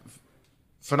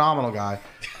 Phenomenal guy.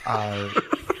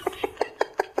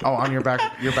 On your back.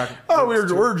 Oh, we're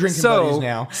drinking buddies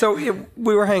now. So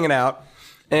we were hanging out,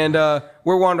 and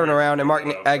we're wandering around, and Mark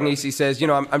Agnesi says,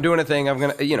 I'm doing a thing. I'm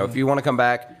gonna, if you want to come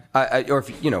back, or if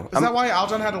Is that why Al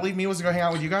John had to leave me? Was to go hang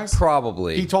out with you guys?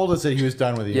 probably. He told us that he was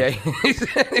done with you. Yeah, he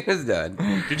said he was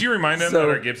done. Did you remind him So- that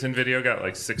our Gibson video got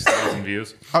like 6,000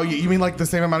 views? Oh, you mean like the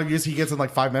same amount of views he gets in like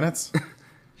 5 minutes?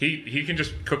 He can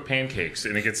just cook pancakes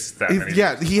and it gets that many.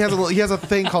 Yeah, he has a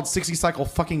thing called 60 cycle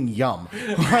fucking yum.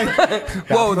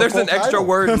 Whoa, there's an extra title.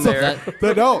 word in there.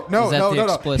 No. Is that the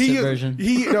explicit version?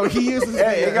 He uses.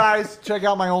 Hey guys, check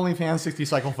out my OnlyFans 60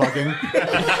 cycle fucking.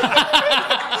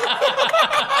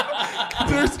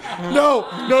 There's no.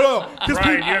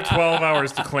 Ryan, you have 12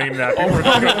 hours to claim that before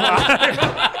they go live.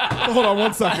 Hold on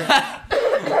 1 second.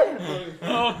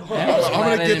 I'm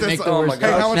gonna get this. Make the worst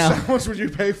Hey, how jokes now. much would you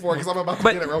pay for it? Because I'm about to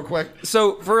get it real quick.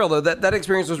 So for real though, that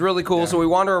experience was really cool. So we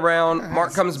wander around.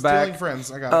 Mark comes Stealing back.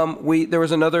 friends. I got it. There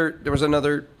was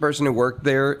another person who worked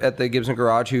there at the Gibson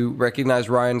Garage who recognized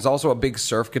Ryan is also a big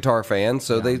surf guitar fan.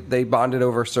 So they bonded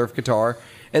over surf guitar,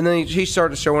 and then he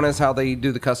started showing us how they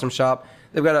do the custom shop.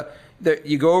 They've got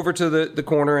you go over to the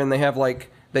corner and they have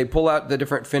they pull out the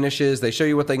different finishes. They show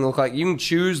you what they can look like. You can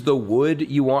choose the wood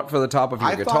you want for the top of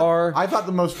your guitar. I thought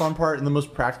the most fun part and the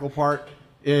most practical part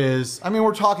is,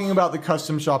 we're talking about the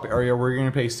custom shop area where you're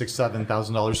going to pay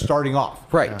 $6,000-$7,000 starting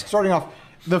off. Right. Yeah. Starting off.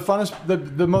 The funnest,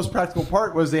 the most practical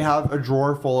part was they have a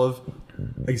drawer full of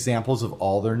examples of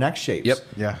all their neck shapes. Yep.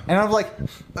 Yeah. And I'm like,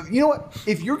 you know what?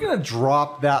 If you're going to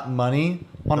drop that money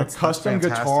on a custom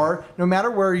fantastic. guitar, no matter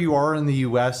where you are in the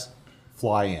U.S.,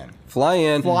 fly in. Fly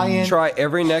in. Try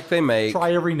every neck they make.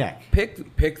 Try every neck.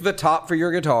 Pick the top for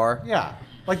your guitar. Yeah.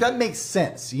 Like that makes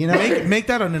sense, Make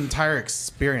that an entire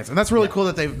experience, and that's really cool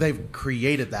that they've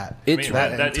created that. It's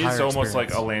that is entire almost like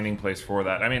experience. a landing place for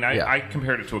that. I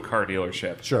compared it to a car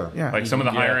dealership. Sure. Yeah. Like some of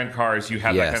the higher end cars, you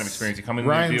have that kind of Yes. experience. You come in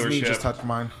Ryan's the knee dealership. just touched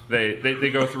mine. They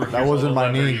go through. That wasn't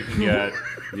my knee. You can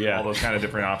get all those kind of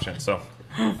different options. So.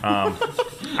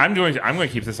 I'm going to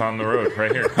keep this on the road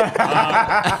right here.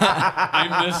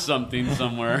 I missed something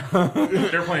somewhere.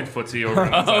 They're playing footsie over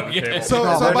on the side of the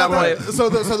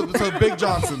table. So Big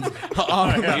Johnson's.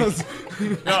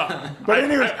 But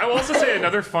anyways, I will also say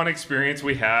another fun experience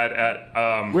we had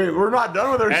at wait, we're not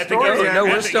done with our at the story Gibson- yet. No,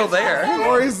 at we're the still Gibson- there.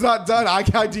 Story's not done.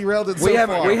 I derailed it so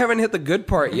far. We haven't hit the good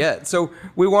part yet. So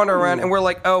we wander around and we're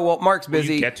like, oh well, Mark's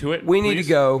busy. get to it, We need to please?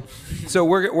 go. So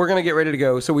we're gonna get ready to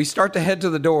go. So we start to head to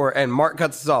the door and Mark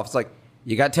cuts us off. It's like,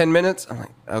 you got 10 minutes? I'm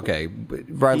like, okay. But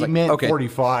Brian's He like, meant okay,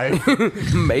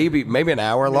 45. maybe an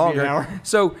hour longer. an hour.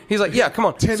 So he's like, yeah, come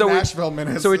on. 10 so Nashville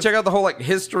minutes. So we check out the whole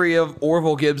history of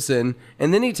Orville Gibson,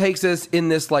 and then he takes us in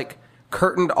this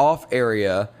curtained off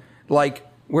area,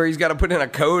 where he's got to put in a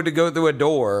code to go through a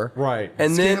door. Right.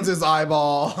 And then Scans his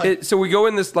eyeball. so we go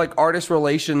in this artist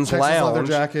relations Checks his lounge. leather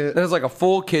jacket. There's a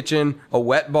full kitchen, a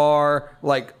wet bar,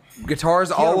 guitars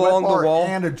all along the wall.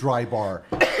 and a dry bar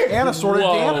and a sorted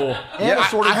Whoa. damp. And a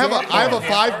sorted I have damp a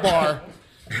bar. 5 bar.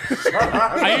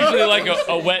 I usually like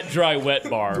a wet, dry, wet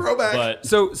bar. Throwback. But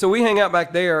So we hang out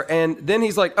back there, and then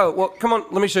he's like, "Oh, well, come on,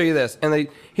 let me show you this." And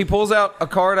he pulls out a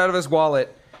card out of his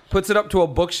wallet, puts it up to a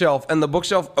bookshelf, and the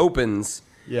bookshelf opens,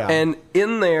 Yeah. And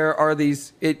in there are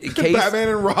these case. Batman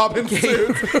and Robin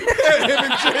suits. And him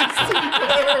and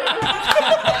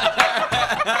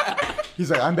He's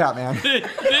like, I'm Batman.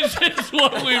 This is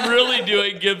what we really do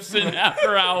at Gibson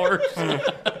after hours.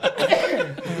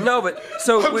 No, but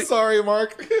so I'm sorry,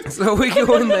 Mark. So we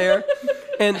go in there,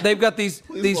 and they've got these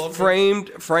love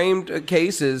framed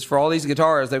cases for all these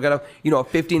guitars. They've got a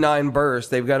 59 burst.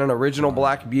 They've got an original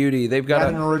Black Beauty. They've got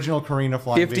An original Carina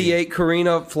Flying 58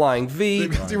 Carina Flying V.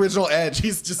 The original Edge.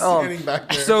 He's just standing back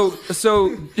there. So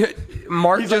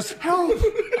Mark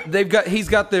he's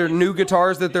got their new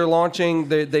guitars that they're launching.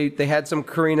 They had some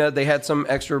Carina. They had some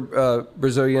extra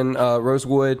Brazilian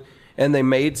rosewood, and they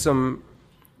made some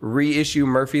reissue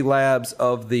Murphy Labs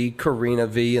of the Carina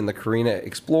V and the Carina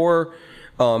Explorer.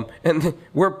 And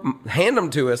hand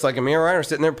them to us, like me and Ryan are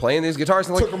sitting there playing these guitars.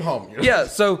 And Took them home. Yeah,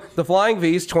 so the Flying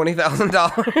V is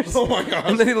 $20,000. Oh my gosh.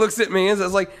 And then he looks at me and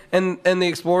says, like, and the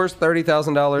Explorer's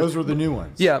 $30,000. Those were the new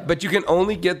ones. Yeah, but you can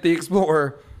only get the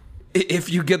Explorer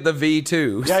if you get the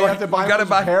V2. Yeah, you have to buy gotta them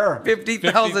buy pair. $50,000.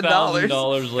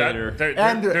 $50,000 later. They're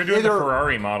And doing the either-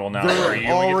 Ferrari model now, they're where you only get to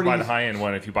buy already- the high-end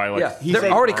one if you buy like. Yeah, He's they're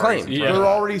like- already Ferraris claimed. and They're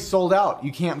already sold out.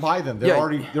 You can't buy them. They're Yeah.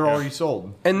 already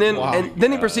sold. And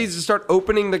then he proceeds to start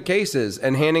opening the cases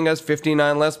and handing us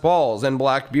 59 Les Pauls and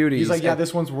Black Beauties. He's like, yeah, and-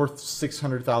 this one's worth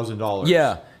 $600,000.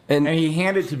 Yeah. And he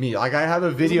handed it to me. Like, I have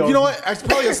a video. You know what? It's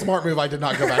probably a smart move. I did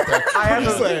not go back there. I have, I'm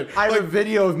just saying. I have a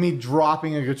video of me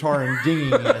dropping a guitar and dinging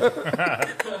it.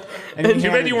 And he Too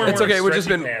bad handed you it. weren't It's okay. It would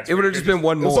stretchy pants, have just been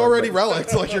one more. It's already but-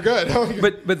 relics. Like, you're good.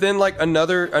 But then like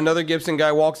another Gibson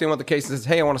guy walks in with the case and says,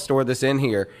 "Hey, I want to store this in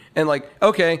here." And like,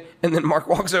 okay. And then Mark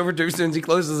walks over to as soon as he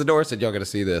closes the door, said, "Y'all got to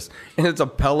see this." And it's a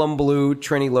Pelham Blue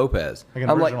Trini Lopez. Like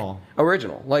an I'm original. like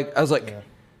original. Like I was like,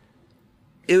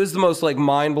 it was the most like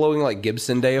mind blowing like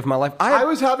Gibson day of my life. I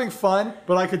was having fun,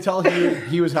 but I could tell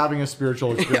he was having a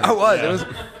spiritual experience. I was. It was.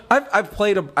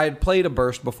 I had played a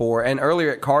burst before, and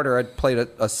earlier at Carter, I'd played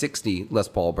a 60 Les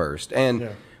Paul burst, and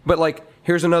but like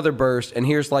here's another burst, and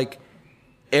here's like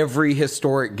every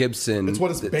historic Gibson. It's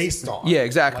what it's based on. Yeah,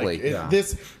 exactly. Like,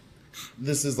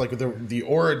 this is like the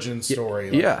origin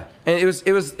story. Like, Yeah, and it was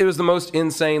the most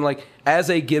insane. Like as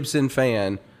a Gibson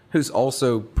fan who's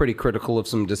also pretty critical of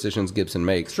some decisions Gibson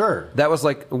makes. Sure. That was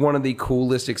like one of the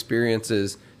coolest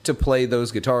experiences to play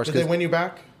those guitars. Did they win you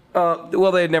back?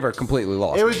 Well, they had never completely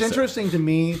lost. It was me, so. interesting to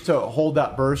me to hold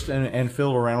that burst and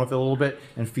fiddle around with it a little bit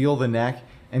and feel the neck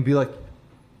and be like,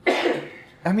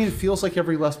 I mean, it feels like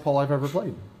every Les Paul I've ever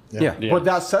played. Yeah. But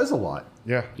that says a lot.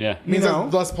 Yeah. Yeah. It means, know?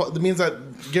 that means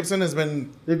that Gibson has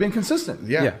been. They've been consistent.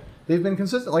 Yeah. They've been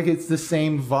consistent. Like, it's the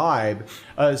same vibe.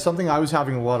 Something I was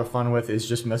having a lot of fun with is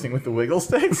just messing with the wiggle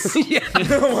sticks.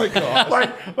 Oh my god.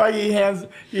 like he hands.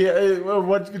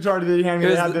 What guitar did he hand me?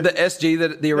 It They was had the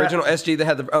SG the original SG that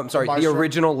had the the Maestro?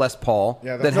 original Les Paul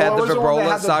Yeah, that that's- had No, the it was one that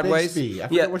vibrola had the sideways. Bixby. I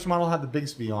forget which model had the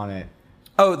Bixby on it.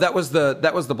 Oh, that was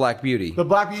the Black Beauty. The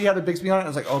Black Beauty had a Bixby on it. I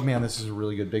was like, oh man, this is a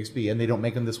really good Bixby, and they don't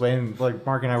make them this way. And like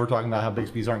Mark and I were talking about how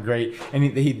Bixbys aren't great,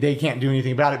 and they can't do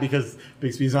anything about it because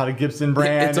Bixby's not a Gibson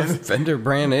brand. It's a Fender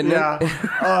brand, isn't it? Yeah.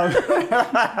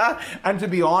 And to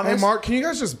be honest, Hey Mark, can you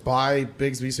guys just buy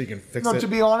Bigsby so you can fix no, it? to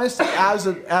be honest, as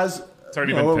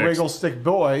already you know, a been fixed. wiggle stick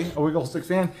boy, a wiggle stick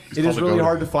fan, it is called a really goater.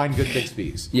 hard to find good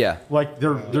Bixbys. Yeah. Like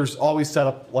there's always set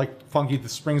up like funky. The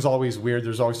spring's always weird.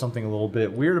 There's always something a little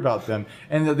bit weird about them,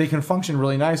 and they can function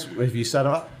really nice if you set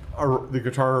up the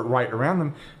guitar right around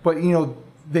them. But you know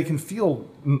they can feel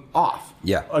off.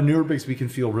 Yeah. A newer Bixby can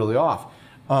feel really off.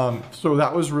 So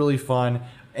that was really fun.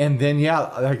 And then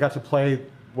I got to play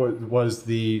what was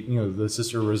the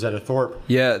Sister Rosetta Thorpe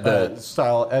Yeah,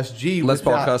 style SG Les with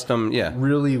Paul that custom, yeah.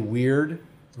 really weird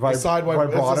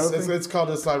vibrato thing. It's called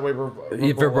a sideway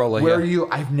Vibrola, where yeah.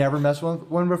 I've never messed with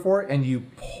one before, and you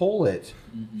pull it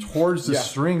towards the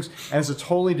strings, and it's a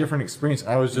totally different experience.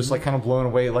 I was just like kind of blown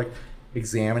away, like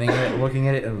examining it, looking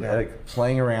at it, and like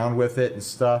playing around with it and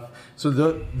stuff. So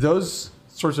those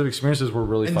sorts of experiences were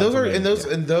really And fun. those for are me. and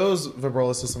those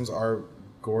Vibrola systems are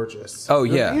gorgeous. Oh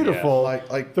They're yeah. beautiful.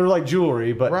 Like- they're like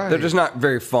jewelry, but Right. They're just not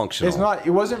very functional. it's not. It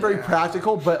wasn't very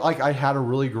practical, but like I had a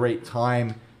really great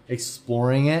time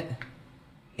exploring it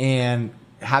and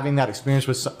having that experience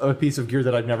with a piece of gear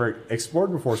that I'd never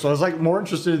explored before. So I was like more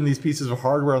interested in these pieces of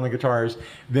hardware on the guitars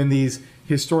than these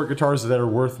historic guitars that are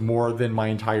worth more than my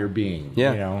entire being.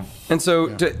 Yeah. You know? And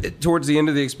so towards the end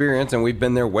of the experience, and we've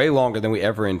been there way longer than we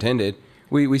ever intended,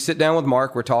 we sit down with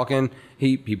Mark, we're talking,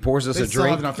 He pours us They a still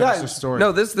drink. have not finished Yeah, their story.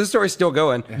 No, this story's still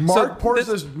going. Mark pours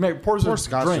this, us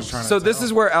Scott's drink. just trying to so this tell.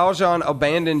 is where Aljon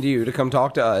abandoned you to come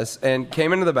talk to us and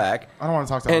came into the back. I don't want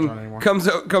to talk to and Aljon anymore.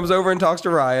 comes over and talks to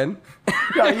Ryan.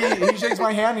 Yeah, he shakes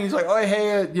my hand and he's like, "Oh,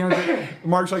 hey,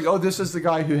 Mark's like, oh, this is the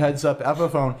guy who heads up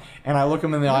Epiphone." And I look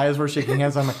him in the eye as we're shaking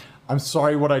hands. I'm like, "I'm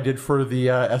sorry what I did for the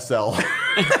SL."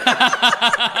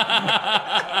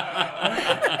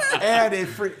 And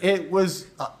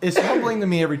it's humbling to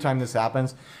me every time this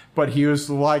happens. But he was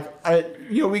like,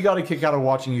 we got a kick out of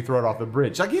watching you throw it off the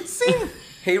bridge. Like, it's seen.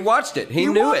 He watched it. He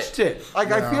You knew watched it. Like,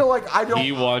 Yeah. I feel like I don't.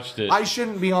 He watched it. I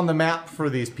shouldn't be on the map for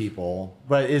these people,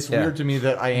 but it's Yeah. weird to me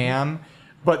that I am.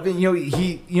 But then,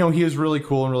 he was really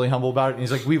cool and really humble about it. And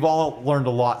he's like, we've all learned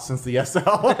a lot since the SL.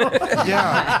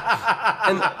 Yeah.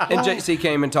 And JC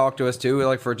came and talked to us too,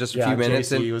 like for just a Yeah, few minutes.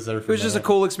 JC And was there it for a was just a minute.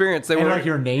 cool experience. They And were like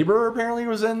your neighbor apparently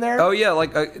was in there. Oh yeah,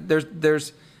 like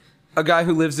there's a guy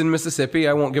who lives in Mississippi.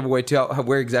 I won't give away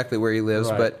where exactly where he lives,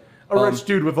 Right. but A rich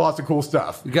dude with lots of cool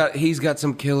stuff. he's got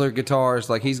some killer guitars.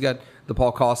 Like he's got the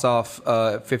Paul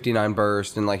Kossoff 59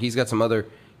 Burst, and like he's got some other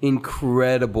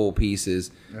incredible pieces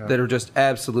that are just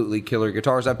absolutely killer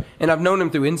guitars. I've known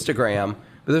him through Instagram,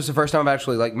 but this is the first time I've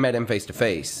actually like met him face to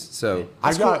face. So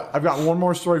I've got one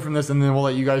more story from this, and then we'll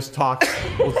let you guys talk.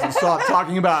 We'll stop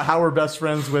talking about how we're best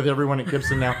friends with everyone at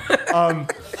Gibson now.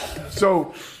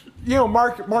 So,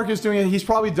 Mark is doing it. He's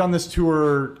probably done this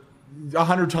tour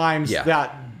 100 times. Yeah.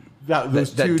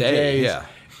 Those That 2 day, days. yeah.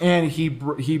 And he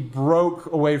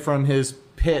broke away from his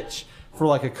pitch for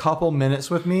like a couple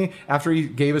minutes with me after he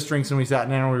gave us drinks and we sat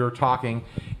down and we were talking.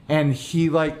 And he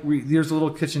there's a little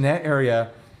kitchenette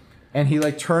area. And he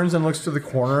turns and looks to the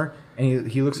corner, and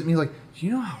he looks at me like, "Do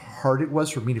you know how hard it was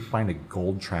for me to find a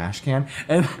gold trash can?"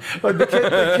 And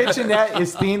the kitchenette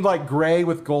is themed like gray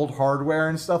with gold hardware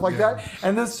and stuff like that.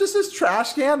 And there's just this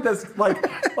trash can that's like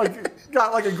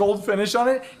got like a gold finish on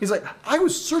it. He's like, "I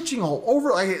was searching all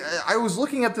over. I was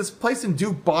looking at this place in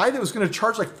Dubai that was going to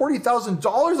charge like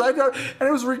 $40,000, and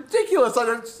it was ridiculous.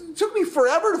 It took me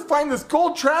forever to find this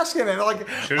gold trash can." And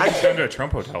Should have gone to a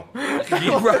Trump hotel.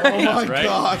 Oh my right?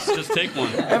 gosh. Just take one.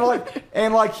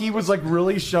 and he was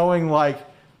really showing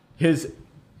his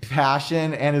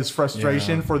passion and his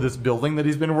frustration for this building that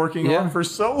he's been working Yeah. on for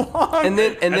so long. and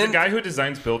then As a guy who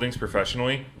designs buildings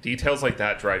professionally, details like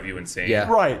that drive you insane. Yeah.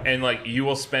 Right. And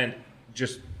you'll spend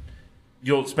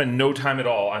no time at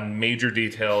all on major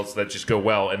details that just go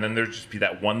well, and then there'll just be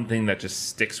that one thing that just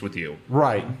sticks with you.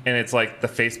 Right. And it's like the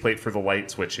faceplate for the light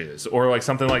switches, or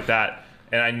something like that.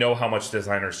 And I know how much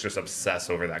designers just obsess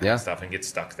over that kind Yeah. of stuff and get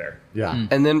stuck there. Yeah.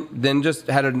 and then just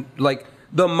had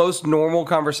the most normal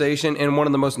conversation in one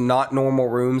of the most not normal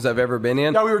rooms I've ever been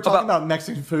in. Yeah, we were talking about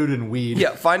Mexican food and weed. Yeah,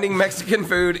 finding Mexican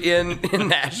food in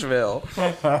Nashville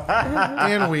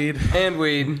And weed. and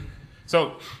weed.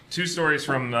 So, 2 stories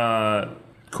from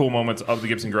cool moments of the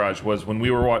Gibson Garage was when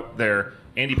we were there,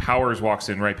 Andy Powers walks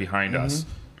in right behind us,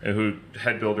 who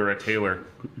head builder at Taylor.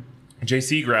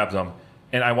 JC grabs him,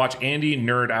 and I watch Andy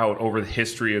nerd out over the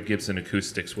history of Gibson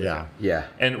acoustics with him. Yeah.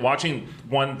 And watching,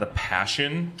 the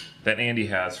passion that Andy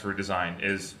has for design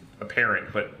is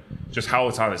apparent, but just how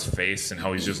it's on his face and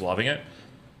how he's just loving it.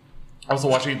 Also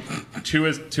watching two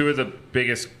of the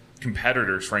biggest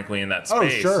competitors, frankly, in that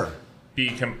space. Oh, sure.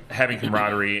 Having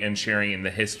camaraderie and sharing in the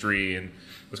history and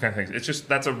those kind of things. It's just,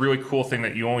 that's a really cool thing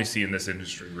that you only see in this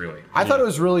industry, really. I thought it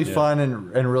was really fun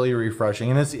and really refreshing.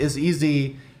 And it's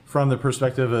easy from the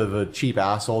perspective of a cheap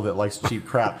asshole that likes cheap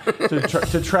crap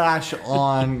to trash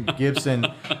on Gibson.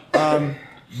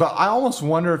 But I almost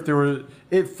wonder if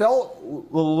it felt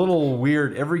a little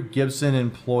weird. Every Gibson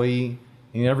employee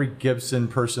and every Gibson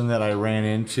person that I ran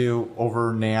into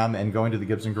over NAMM and going to the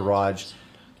Gibson Garage,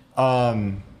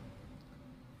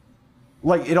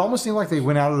 it almost seemed like they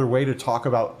went out of their way to talk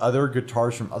about other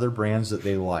guitars from other brands that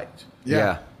they liked.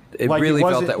 Yeah. It really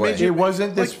felt that way. It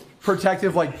wasn't this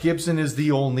protective, Gibson is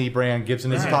the only brand,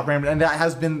 Gibson is the top brand, and that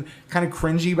has been kind of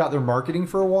cringy about their marketing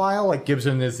for a while.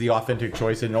 Gibson is the authentic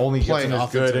choice, and only Gibson is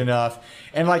good enough.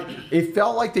 And it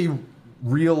felt like they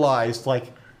realized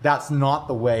that's not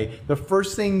the way. The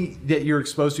first thing that you're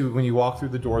exposed to when you walk through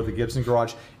the door of the Gibson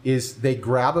Garage is they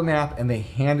grab a map and they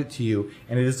hand it to you,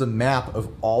 and it is a map of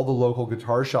all the local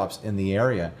guitar shops in the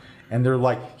area. And they're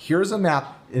like, here's a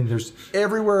map, and there's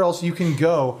everywhere else you can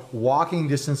go, walking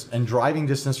distance and driving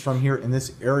distance from here in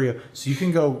this area. So you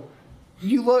can go,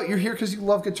 you're here because you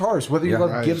love guitars. Whether you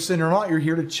love Gibson or not, you're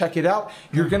here to check it out.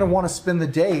 You're going to want to spend the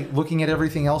day looking at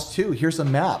everything else too. Here's a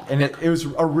map. And it was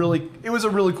a really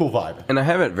cool vibe. And I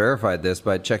haven't verified this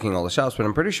by checking all the shops, but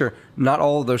I'm pretty sure not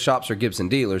all of those shops are Gibson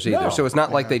dealers either. No. So it's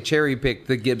not like they cherry pick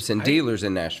the Gibson dealers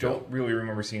in Nashville. Don't really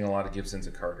remember seeing a lot of Gibsons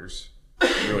at Carter's.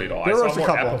 really at all. There I was saw a more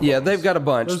couple. Apple Yeah, phones. they've got a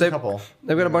bunch. There's a couple.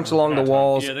 They've got a bunch along the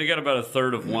walls. Yeah, they got about a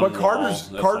third of one. But wall. Carter's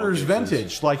That's all Carter's it is.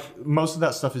 vintage. Like most of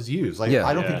that stuff is used. Like Yeah.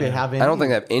 I don't think they have any. I don't think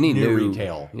they have any new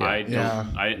retail. I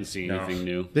didn't see anything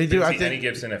new. They do. Didn't I see think. any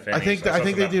Gibson, if any, I think. so I I saw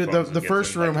think some they do. Apple The, phones the with first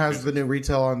Gibson, room like, has the new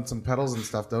retail on some pedals and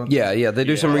stuff, don't? Yeah, they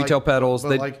do some Like- retail pedals. but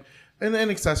They, like and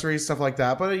accessories, stuff like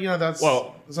that. But that's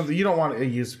something you don't want a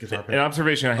used guitar pick. An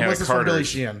observation I had Unless at it's from Billy Carter's.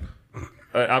 Sheehan.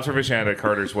 An observation I had at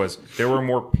Carter's was there were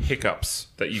more pickups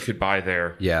that you could buy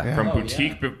there Yeah. from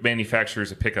boutique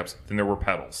manufacturers of pickups than there were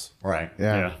pedals. Right.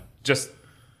 Yeah. Just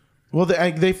Well,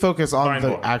 they focus on the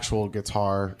Mind-blowing. actual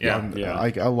guitar, Yeah.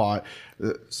 like a lot.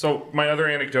 so my other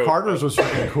anecdote. Carter's was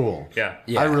freaking cool. Yeah.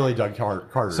 I really dug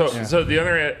Carter's. So the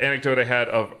other anecdote I had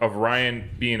of Ryan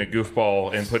being a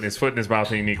goofball and putting his foot in his mouth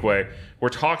in a unique way, we're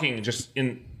talking just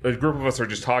in a group of us are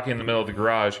just talking in the middle of the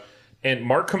garage, and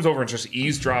Mark comes over and just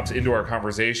eavesdrops into our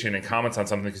conversation and comments on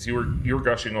something because you were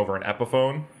gushing over an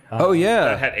Epiphone oh that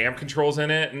yeah, had amp controls in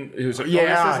it, and he was like,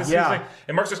 Yeah, this yeah. thing.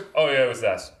 And Mark's just, oh yeah, it was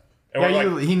this. And yeah, we're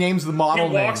like, he names the he model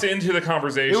walks name. into the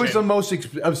conversation. It was the most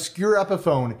obscure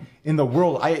Epiphone in the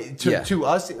world. Yeah. To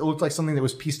us, it looked like something that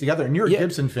was pieced together. And you're a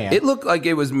Gibson fan. It looked like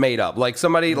it was made up. Like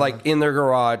somebody like in their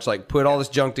garage, like put all this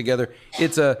junk together.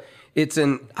 It's an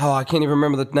I can't even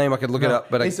remember the name. I could look it up,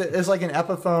 but it's like an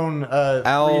Epiphone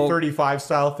Al- 335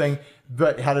 style thing,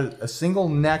 but it had a single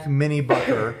neck mini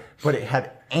bucker, but it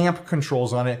had amp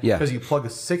controls on it Yeah. because you plug a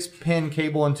 6-pin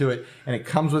cable into it, and it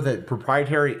comes with a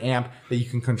proprietary amp that you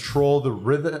can control the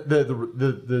rhythm,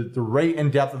 the rate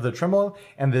and depth of the tremolo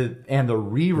and the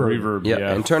reverb.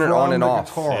 yeah, and turn it on from and the off.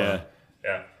 guitar. Yeah.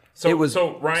 Yeah. So, It was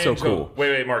Ryan, so cool.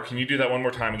 Wait, Mark, can you do that one more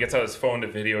time? He gets out his phone to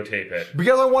videotape it.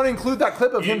 Because I want to include that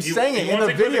clip of him saying it in wants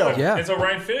the to clip video. it. Yeah. And so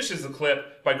Ryan finishes the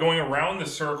clip by going around the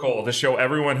circle to show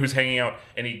everyone who's hanging out,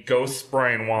 and he ghosts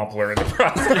Brian Wampler in the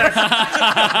process.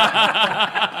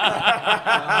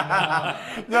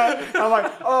 No, I'm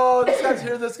like, oh, this guy's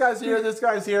here, this guy's here, this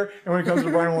guy's here. And when it comes to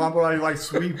Brian Wampler, I like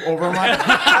sweep over him. Like,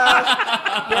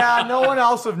 yeah, no one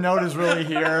else of note is really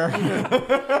here. Oh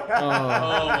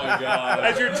my god.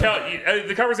 As you're telling,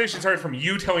 the conversation started from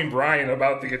you telling Brian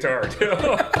about the guitar too.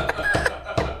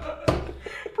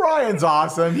 Brian's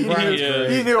awesome. He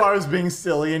is. knew I was being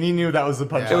silly, and he knew that was the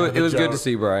punchline. It was good to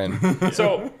see Brian.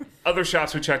 So, other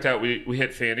shops we checked out, we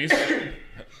hit Fanny's,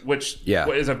 which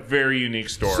is a very unique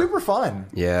store. Super fun.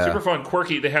 Yeah, Super fun,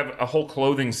 quirky. They have a whole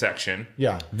clothing section.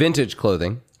 Yeah. vintage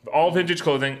clothing. All vintage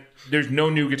clothing. There's no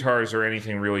new guitars or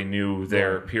anything really new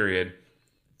there, period.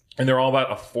 And they're all about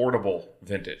affordable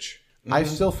vintage. I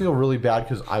still feel really bad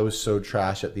because I was so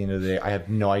trash at the end of the day. I have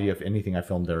no idea if anything I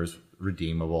filmed there is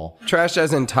redeemable. Trash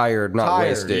as in tired, not Tired.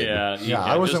 wasted. Yeah,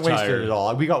 I wasn't just wasted tired. at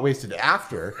all. We got wasted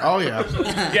after. Oh yeah.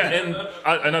 Yeah, and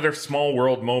another small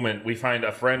world moment. We find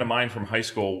a friend of mine from high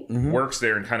school works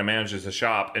there and kind of manages the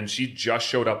shop, and she just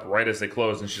showed up right as they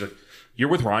closed, and she's like, "You're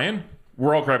with Ryan?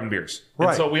 We're all grabbing beers." Right.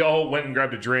 And so we all went and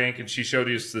grabbed a drink, and she showed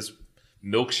us this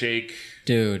milkshake.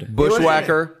 Dude,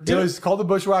 Bushwhacker. It was called the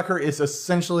Bushwhacker. It's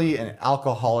essentially an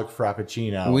alcoholic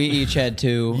frappuccino. we each had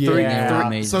two. Yeah. and they were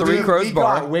amazing. So Three dude, Crows we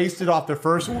Bar. got wasted off the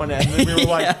first one, and then we were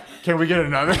like, "Can we get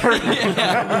another?"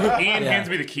 Ian hands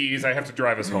me the keys. I have to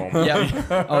drive us home.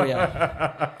 Yeah. Oh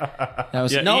yeah. That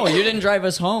was Yeah, no. he- You didn't drive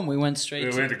us home. We went We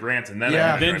straight. went to Grant, and then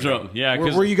Yeah. I had to drive Dendro. home. Yeah,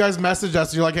 where because you guys messaged us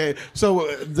and you're like, hey, so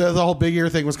the whole big ear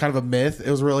thing was kind of a myth.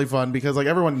 It was really fun because like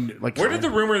everyone like. Where did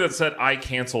the rumor that said I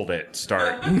canceled it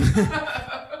start?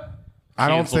 I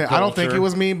don't cancel think culture? it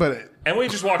was me, but Emily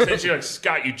just walks in. She's like,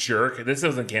 "Scott, you jerk! This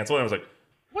doesn't cancel." And I was like,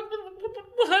 "What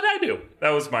did I do?" That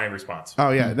was my response. oh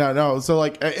yeah, no. So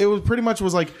like it was pretty much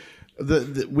was like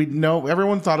we know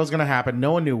everyone thought it was going to happen.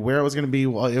 No one knew where it was going to be.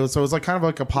 Well, it was like kind of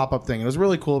like a pop up thing. It was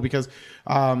really cool because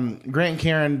Grant and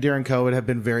Karen during COVID had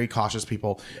been very cautious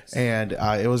people, and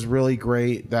it was really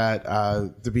great that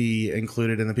to be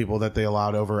included in the people that they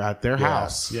allowed over at their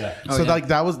house. Yeah. So like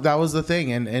that was the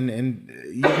thing, and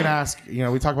you can ask. You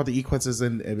know, we talk about the Equitzes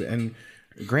and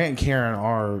Grant and Karen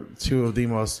are two of the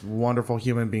most wonderful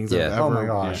human beings that have Oh ever my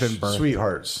gosh, been birthed.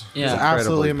 sweethearts. Yeah.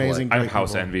 Absolutely Incredibly amazing. I have great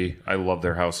house people. envy. I love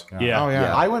their house. yeah. Oh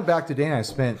yeah. I went back today and I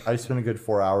spent a good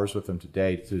 4 hours with them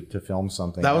today to film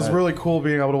something. That was really cool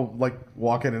being able to like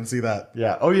walk in and see that.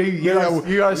 Yeah. Oh yeah.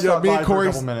 You guys stopped me by and for a Corey.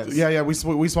 couple minutes. Yeah.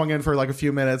 We swung in for like a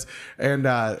few minutes, and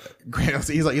Grant,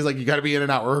 he's like, you got to be in and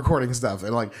out. We're recording stuff,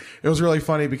 and like it was really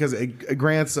funny because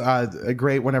Grant's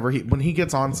great whenever when he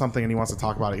gets on something and he wants to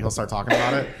talk about it, he'll start talking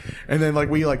about it, and then like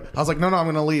I was like, no, I'm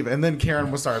gonna leave, and then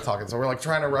Karen was started talking, so we're like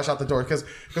trying to rush out the door because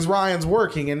Ryan's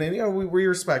working, and then you know we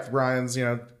respect Ryan's, you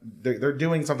know they're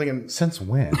doing something, and Since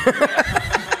when?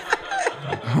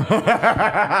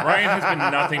 Ryan has been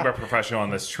nothing but professional on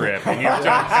this trip, and you've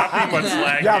done nothing but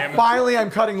slag Yeah, him. finally I'm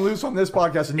cutting loose on this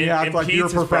podcast, and you act like you're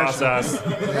impedes his professional. process.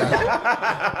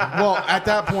 Well, at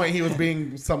that point, he was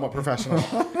being somewhat professional.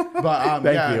 But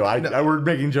Thank you. We're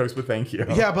making jokes, but thank you.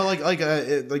 yeah, but like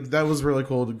that was really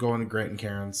cool to go into Grant and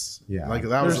Karen's. Yeah. like They're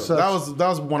that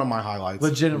was one of my highlights.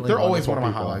 legitimately they're always one of my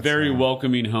wonderful people. highlights. Very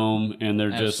welcoming home, and they're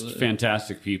just Absolutely.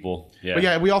 fantastic people. Yeah. But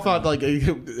yeah, we all thought like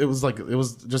it was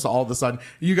just all of a sudden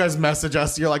you guys message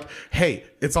us. You're like, hey,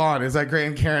 it's on. It's at Grant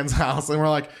and Karen's house, and we're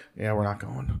like, yeah, we're not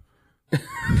going.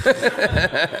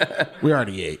 We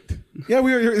already ate. Yeah,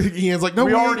 we were. Ian's like, no,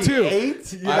 we ate already too.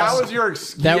 ate? Yeah, that was your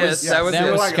excuse. That Yes, was that was that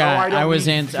it. was Like, Scott. oh, I don't I was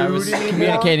need I was food anymore?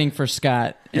 communicating for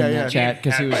Scott in Yeah, the yeah. chat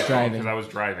because he was driving. Because I was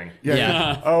driving.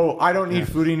 Yeah. Oh, I don't need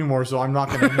food anymore, so I'm not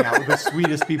going to hang out with the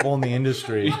sweetest people in the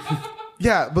industry.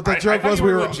 Yeah, but the I joke thought was you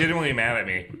we were were legitimately mad at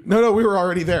me. no, we were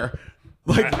already there.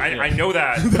 Like I know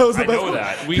that. was the I know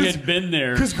best that. We had been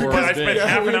there for But a I spent bit.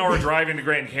 half an hour driving to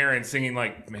Grant and Karen singing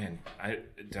like, man,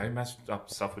 did I mess up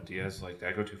stuff with Diaz? Like, did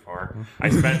I go too far? I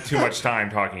spent too much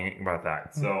time talking about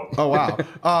that. So oh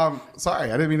wow. Sorry,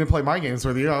 I didn't mean to play my games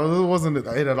with you. It wasn't it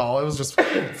at all. It was just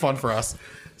fun for us.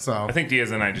 So I think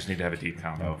Diaz and I just need to have a deep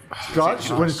convo.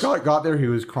 When Scott got there, he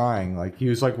was crying. Like he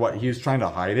was like, what? He was trying to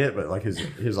hide it, but like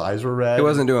his eyes were red. It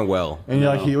wasn't doing well. And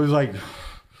like he was like,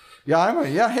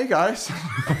 yeah, hey guys.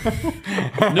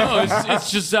 No,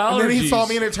 it's just allergies. and then he saw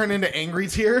me and it turned into angry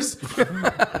tears.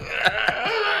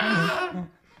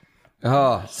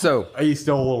 So He's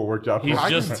still a little worked up. He's I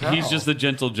can just tell. he's just the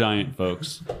gentle giant,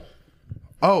 folks.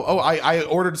 I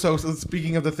ordered. So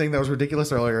speaking of the thing that was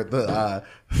ridiculous earlier, the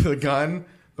gun,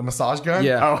 the massage gun.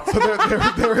 Yeah. So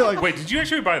they were like, Wait, did you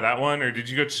actually buy that one, or did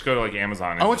you just go to like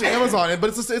Amazon? I went to Amazon, but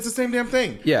it's the same damn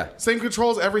thing. Yeah. Same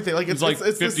controls, everything. Like It's like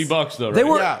it's $50 though, right? they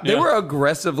were Yeah. they were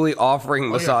aggressively offering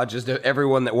massages to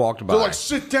everyone that walked by. They're like,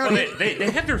 sit down. Well,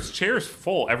 they had their chairs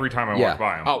full every time I Yeah. walked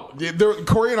by them. Oh,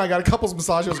 Corey and I got a couples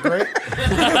massage. It was great.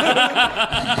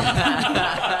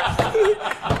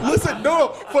 Listen, no,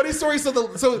 funny story. So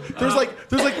there's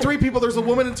like three people. There's a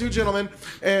woman and two gentlemen,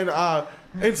 and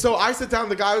so I sit down.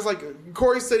 The guy was like,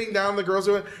 Corey's sitting down. The girls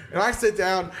doing it, and I sit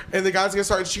down, and the guy's gonna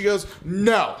start. And she goes,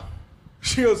 no.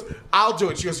 She goes, I'll do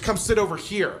it. She goes, come sit over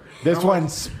here. This And I'm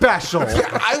one's special.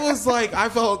 like, I was like, I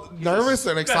felt nervous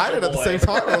and excited at the same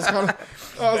time. I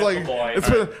was like,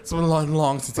 it's been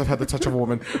long since I've had the touch of a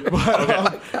woman.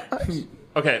 But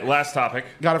Okay, last topic.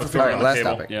 got it for Let's 50. throw it All right, on the last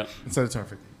table. topic. Yeah. Instead of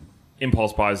 250.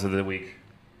 Impulse buys of the week.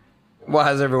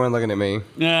 Why is everyone looking at me?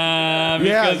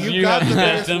 Because you you got have the the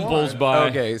best biggest impulse one. buy.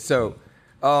 Okay, so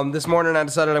this morning I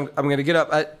decided I'm going to get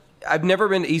up. I've never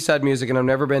been to Eastside Music, and I've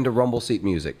never been to Rumble Seat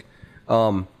Music.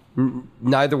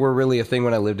 Neither were really a thing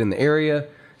when I lived in the area.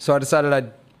 So I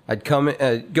decided I'd come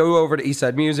go over to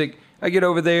Eastside Music. I get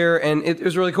over there, and it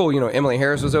was really cool. You know, Emily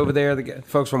Harris was over there. The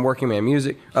folks from Working Man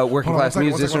Music, Working Class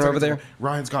Musician are over there.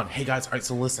 Ryan's gone. Hey guys, all right,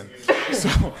 so listen. So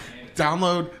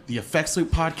download the Effects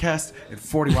Loop podcast and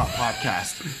 40 Watt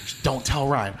podcast. Just don't tell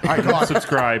Ryan. All right, go on.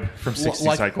 Subscribe from 60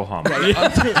 Like- Cycle Hum.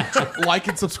 Like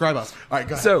and subscribe us. All right,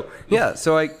 go ahead. So yeah,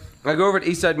 so I go over to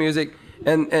Eastside Music,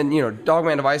 and you know,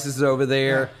 Dogman Devices is over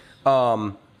there.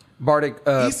 Bardic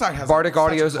Eastside has Bardic such a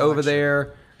Audio's over collection.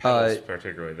 there.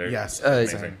 Particularly there. Yes.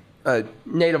 Amazing.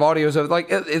 Native Audio's over, like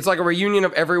it's like a reunion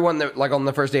of everyone that like on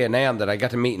the first day of NAMM that I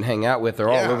got to meet and hang out with. They're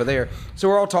all Yeah. over there. So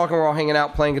we're all talking, we're all hanging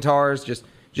out, playing guitars, just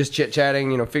chit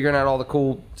chatting, you know, figuring out all the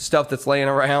cool stuff that's laying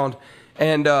around.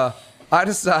 And I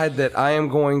decide that I am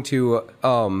going to.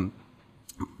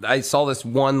 I saw this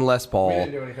one Les Paul, We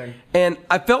didn't do anything. and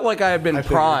I felt like I had been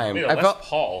primed. Wait, I Les felt,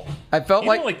 Paul. I felt You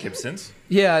like, don't like Gibsons.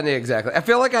 yeah, exactly. I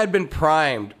feel like I had been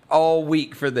primed all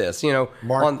week for this. You know,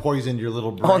 Mark poisoned your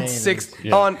little brain.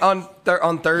 on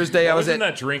on Thursday I was Wasn't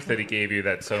at that drink that he gave you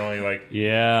that suddenly like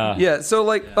Yeah. yeah. So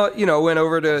like you know, went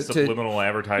over to subliminal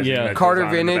advertising Yeah. that Carter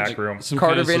goes on in the Vintage. back room? Some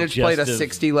Carter kind of Vintage played a suggestive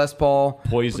 60 Les Paul.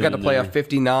 poison We got to in play a there.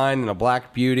 59 and a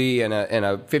Black Beauty and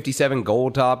a 57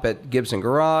 Gold Top at Gibson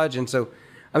Garage. And so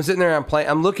I'm sitting there and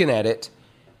I'm looking at it,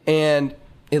 and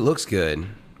it looks good.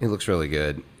 It looks really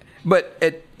good. But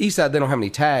at Eastside, they don't have any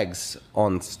tags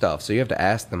on stuff, so you have to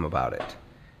ask them about it.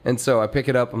 And so I pick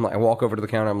it up. I walk over to the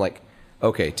counter. I'm like,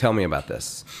 okay, tell me about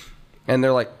this. And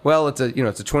they're like, well, it's a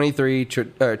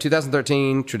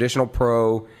 2013 traditional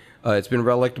Pro. It's been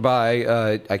reliced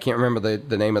by I can't remember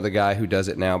the name of the guy who does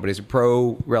it now, but he's a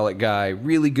pro relic guy,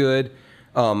 really good.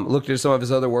 Looked at some of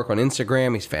his other work on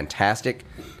Instagram. He's fantastic.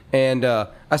 And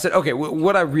I said, okay,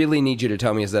 what I really need you to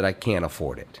tell me is that I can't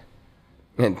afford it.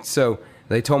 And so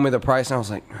they told me the price, and I was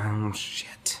like, oh,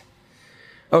 shit.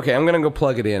 Okay, I'm going to go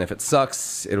plug it in. If it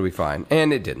sucks, it'll be fine.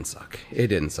 And it didn't suck. It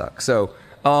didn't suck. So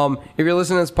If you're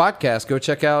listening to this podcast, go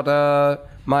check out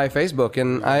my Facebook,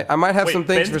 and I might have some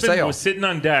things Ben's for sale. was sitting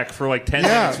on deck for like 10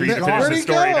 Yeah, minutes for you to finish where'd the he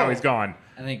story. go? Now he's gone.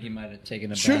 I think you might have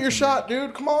taken a Shoot your bathroom shot,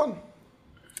 dude. Come on.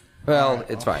 Well,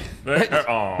 it's fine.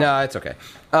 Oh. No, it's okay.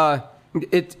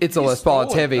 It's a Les Paul.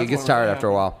 It's heavy. It gets tired after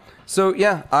a while. So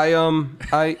yeah, I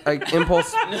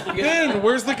impulse Ben,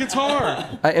 where's the guitar?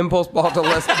 bought a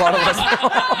Les Paul.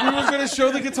 We were gonna show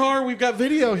the guitar. We've got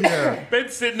video here.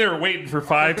 Ben's sitting there waiting for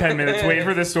 5-10 minutes, waiting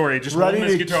for this story, just Ready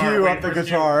holding to his guitar. cue waiting up the for his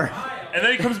guitar. cue. And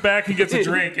then he comes back and gets a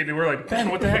drink, and we're like, Ben,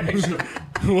 what the heck? He's like,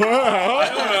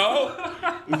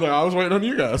 I was waiting on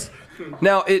you guys.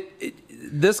 Now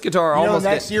this guitar almost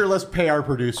next year, let's pay our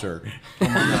producer.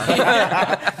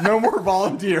 No more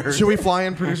volunteers. Should we fly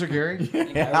in producer Gary?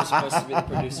 I was supposed to be the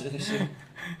producer this year.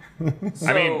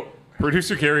 I mean,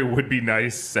 producer Gary would be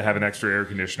nice to have an extra air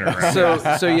conditioner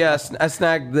around. So yes, I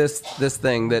snagged this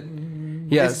thing that.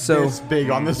 Yeah, It's big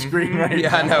on the screen right yeah,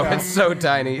 now. I know it's so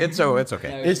tiny. It's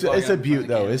okay. It's a beaut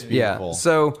though. It's beautiful. Yeah.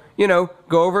 So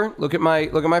go over, look at my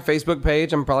Facebook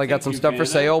page. I'm probably got some stuff for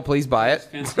sale. Please buy it.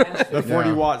 The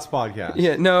 40 Watts podcast.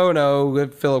 Yeah, no,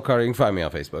 Philip Carter. You can find me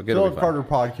on Facebook. It'll Philip be fine.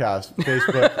 Carter podcast,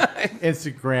 Facebook,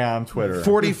 Instagram, Twitter.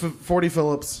 40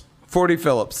 Phillips. 40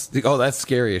 Phillips. Oh, that's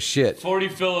scary as shit. 40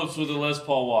 Phillips with the Les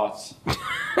Paul Watts.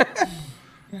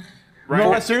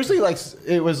 No, seriously, like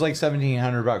it was like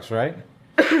 $1,700, right?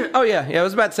 Oh yeah, it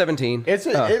was about 17.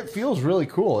 It feels really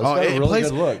cool. It's got a really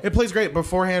plays, good look. It plays great.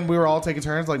 Beforehand, we were all taking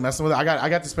turns like messing with it. I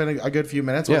got to spend a good few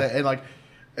minutes with Yeah. it, and like,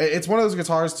 it's one of those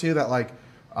guitars too that like,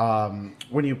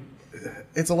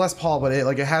 it's a Les Paul, but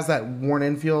it has that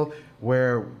worn-in feel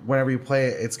where whenever you play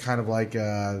it, it's kind of like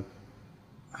I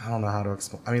don't know how to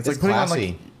explain. I mean, it's like putting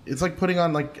classy. on putting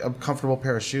on like a comfortable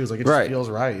pair of shoes. Like it just Right. feels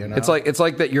right. You know, It's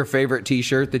like that your favorite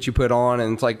T-shirt that you put on,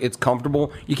 and it's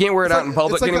comfortable. You can't wear it out in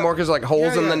public it's like anymore because like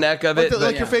holes in the neck of it.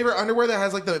 Like your favorite underwear that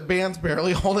has like the bands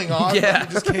barely holding on. Yeah. You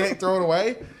just can't throw it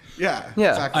away. Yeah. Yeah.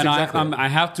 Exactly. And exactly. I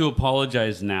have to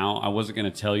apologize now. I wasn't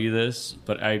going to tell you this,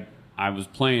 but I was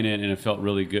playing it and it felt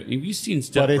really good. You've seen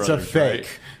Step But it's a Brothers, fake.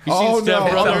 right? You've seen Oh, Step no.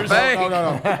 Brothers fake.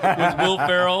 No. with Will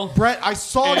Ferrell? Brett, I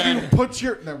saw you put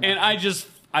your. Never mind. And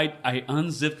I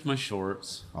unzipped my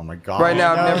shorts. Oh my god! Right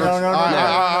now, I've never-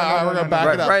 We're gonna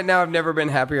back it up. Right now, I've never been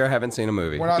happier. I haven't seen a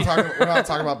movie. We're not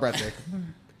talking about Brett Dick.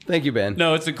 Thank you, Ben.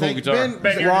 No, it's a cool Thank guitar.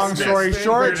 Ben, you're Long dismissed. story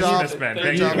short, You're dismissed, Ben. Thank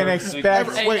Thank You you. can expect.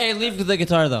 Wait. Hey, leave the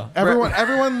guitar though.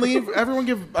 Everyone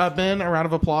give Ben a round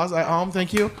of applause at home.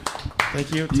 Thank you.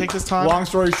 Take this time. Long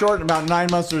story short, in about 9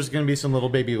 months, there's going to be some little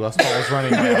baby Les Pauls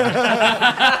running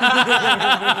around.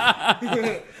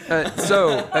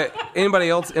 Anybody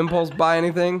else impulse buy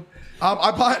anything?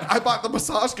 I bought the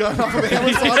massage gun off of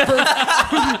Amazon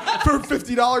for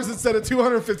 $50 instead of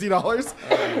 $250.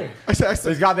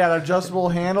 It's got that adjustable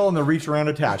handle and the reach around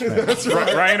attachment.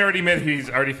 Ryan already admitted he's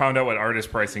already found out what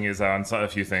artist pricing is on a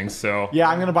few things. So Yeah,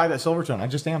 I'm going to buy that Silvertone. I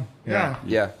just am. Yeah.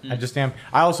 Yeah, I just am.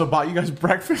 I also bought you guys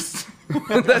breakfast.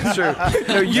 that's true.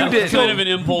 No, you did. Kind of an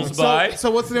impulse buy.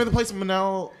 So what's the name of the place?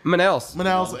 Manel's.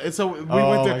 Manel's. And so we Oh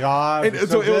went there. my God, And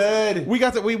it's so good.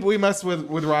 We messed with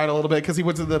Ryan a little bit because he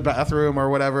went to the bathroom or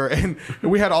whatever, and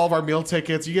we had all of our meal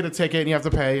tickets. You get a ticket and you have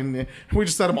to pay, and we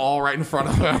just set them all right in front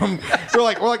of him. we're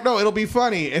like, no, it'll be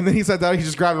funny. And then he sat down, he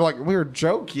just grabbed it like we were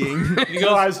joking.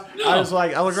 I was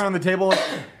like, I look around the table, like,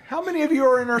 how many of you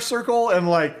are in our circle? And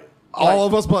like, All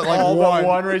of us, but like all but one.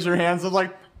 one raise your hands. I'm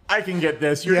like, I can get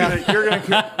this. You're gonna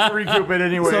recoup it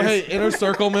anyway. So hey, Inner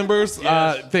Circle members,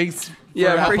 thanks.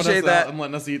 Yeah, for helping appreciate us that. out and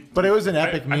letting us eat. But it was an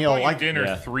epic I meal. bought you Like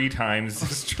dinner 3 times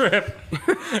this trip,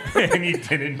 and you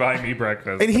didn't buy me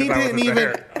breakfast. And he 'cause I didn't wasn't even.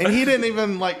 there. And he didn't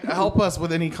even like help us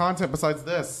with any content besides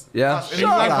this. Yeah. Gosh, and You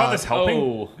he's want to like, call this helping?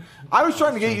 Oh, I was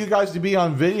trying to get you guys to be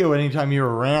on video anytime you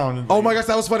were around. oh my gosh,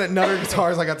 that was fun at Nutter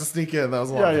Guitars. I got to sneak in. That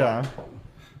was a lot. Yeah, of fun.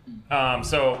 yeah.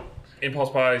 So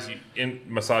impulse buys in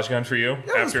massage gun for you.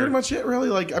 Yeah, that's pretty much it, really.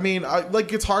 Like, I mean, I like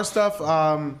guitar stuff.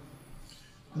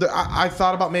 I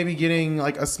thought about maybe getting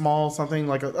like a small something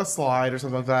like a slide or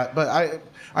something like that. But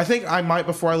I think I might,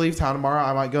 before I leave town tomorrow,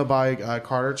 I might go by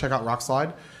Carter, check out Rock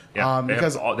Slide. Yeah,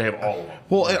 Because they have all of them.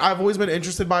 well, I've always been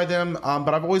interested by them,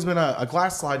 but I've always been a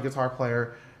glass slide guitar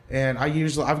player, and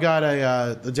I've got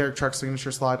the Derek Truck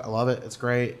signature slide. I love it. It's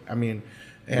great. I mean,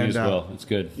 and as well. It's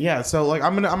good. yeah, so like I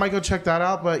might go check that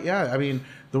out. But yeah, I mean,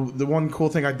 the one cool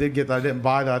thing I did get that I didn't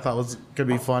buy that I thought was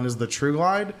gonna be fun is the True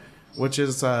Glide, which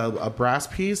is a brass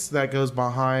piece that goes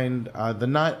behind the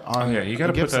nut on. Oh, yeah, you got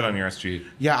to the put that Gibson. on your SG.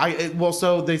 Yeah, well,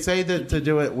 so they say that to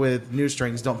do it with new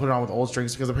strings, don't put it on with old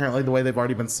strings because apparently the way they've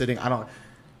already been sitting, I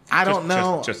don't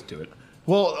know. Just do it.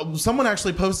 Well, someone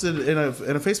actually posted in a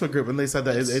Facebook group, and they said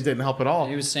that it didn't help at all.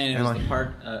 He was saying it And was like, the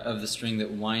part of the string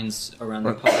that winds around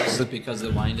the post because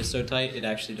the wind is so tight, it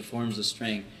actually deforms the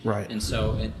string. Right. And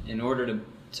so, in order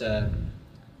to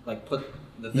like put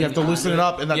the thing you have to loosen it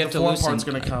onto up, and that you have to deform loosen- part's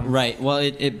going to come. Right. Well,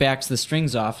 it backs the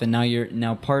strings off, and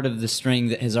now part of the string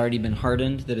that has already been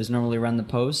hardened, that is normally around the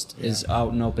post, is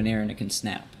out in open air, and it can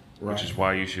snap. Which is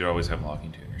why you should always have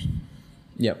locking tuners.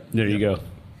 Yep. There you go.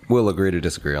 We'll agree to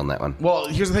disagree on that one. Well,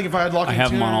 here's the thing: if I had locking I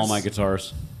have them on all tuners- my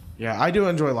guitars. Yeah, I do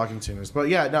enjoy locking tuners, but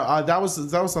yeah, no, that was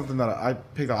something that I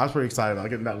picked up. I was pretty excited about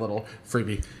getting that little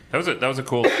freebie. That was a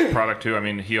cool product too. I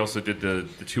mean, he also did the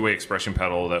two-way expression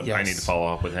pedal that I Yes. need to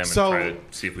follow up with him So- and try to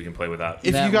see if we can play with that.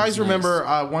 If That you guys was remember,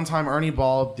 one time Ernie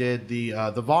Ball did the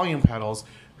volume pedals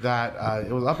that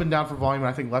it was up and down for volume, and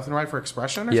I think left and right for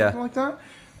expression or Yeah. something like that.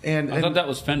 And, I thought that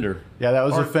was Fender. Yeah, that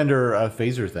was Or- a Fender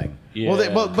phaser thing. Yeah.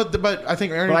 well, but I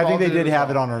think Ernie. But I Ball think they did it have as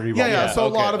it well. on Ernie Ball. Yeah, yeah. Yeah, So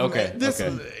okay, a lot of okay, this,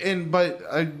 okay.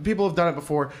 but people have done it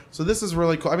before. So this is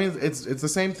really cool. I mean, it's the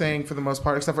same thing for the most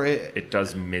part, except for It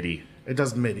does MIDI. it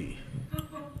does MIDI.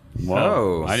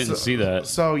 Whoa. Oh. I didn't see that.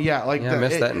 So yeah, like Yeah, I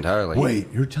missed that entirely. Wait,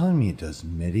 you're telling me it does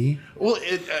MIDI? Well,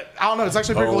 I don't know. It's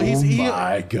actually pretty cool.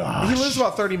 My gosh. He lives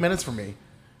about 30 minutes from me.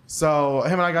 So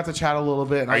him and I got to chat a little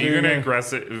bit. And Are I you knew- going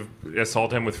to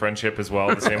assault him with friendship as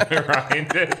well, the same way Ryan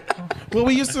did? Well,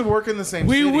 we used to work in the same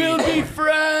We city. will be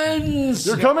friends.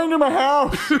 You're coming to my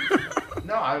house.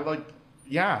 No, I like,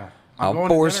 yeah. I'm I'll going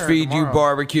to force dinner feed you tomorrow.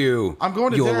 barbecue. I'm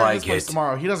going to You'll dinner at like this place it.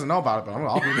 tomorrow. He doesn't know about it, but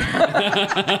I'll be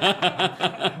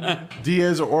there.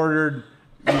 Diaz ordered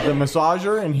the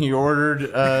massager, and he ordered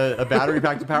a battery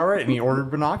pack to power it, and he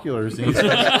ordered binoculars. And he's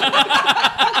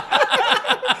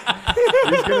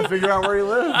gonna figure out where he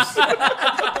lives.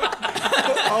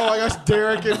 Oh my gosh,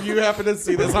 Derek, if you happen to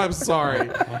see this, I'm sorry.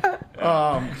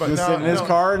 But Just sit in his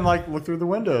car and like look through the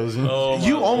windows. And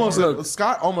You almost,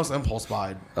 Scott almost impulse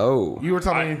buyed. Oh. You were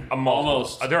telling me. I'm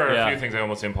Almost, There are yeah. a few things I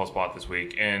almost impulse bought this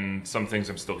week, and some things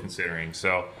I'm still considering.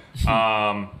 So,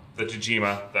 the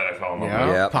Tajima that I fell in love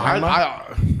with. Yep.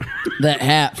 That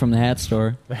hat from the hat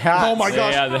store. the hats. Oh my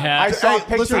gosh. Yeah, the hat. I saw Hey,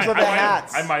 pictures listen, of the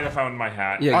hats. I might have found my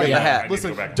hat. Yeah, get the yeah. hat. I need to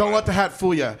Listen, go back and don't buy let it. the hat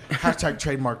fool you. Hashtag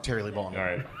trademark Terry Lee Ball. All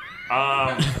right.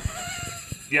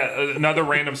 Yeah, another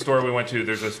random store we went to.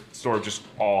 There's a store of just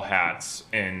all hats,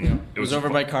 and It was over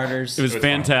by Carter's. It was was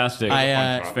fun. fantastic.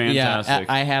 I fantastic.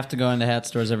 I have to go into hat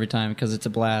stores every time because it's a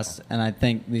blast, and I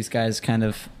think these guys kind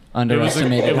of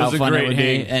underestimated it how was a fun it great would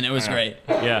be, hang. and it was great.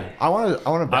 yeah. I want to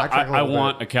backtrack a I little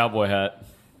want bit. a cowboy hat.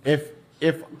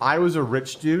 If I was a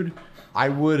rich dude, I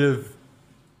would have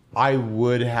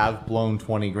blown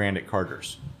 20 grand at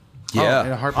Carter's. Yeah.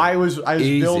 In a heartbeat. I was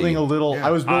Easy. building a little. I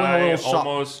was building a I little shop.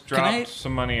 almost Can I- dropped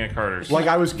some money at Carter's. Like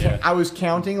I was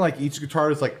counting like each guitar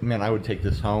was like, man, I would take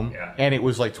this home, Yeah. and it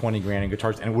was like 20 grand in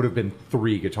guitars, and it would have been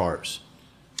 3 guitars.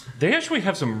 They actually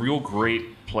have some real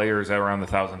great players at around the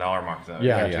 $1,000 mark, though.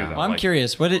 Yeah, too, yeah. though. Well, I'm Like,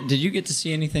 curious. Did you get to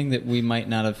see anything that we might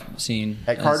not have seen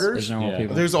At as- Carter's? as normal Yeah.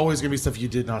 people? There's always going to be stuff you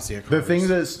did not see at The Carter's. thing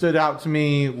that stood out to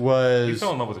me You was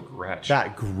fell in love with a Gretsch.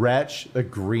 that Gretsch, the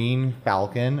green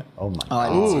Falcon. Oh my Oh, I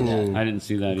god, didn't see that. I didn't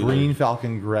see that either. green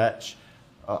Falcon Gretsch.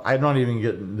 I'm not even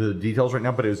getting the details right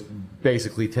now, but it was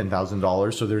basically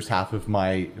 $10,000. So there's half of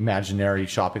my imaginary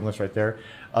shopping list right there.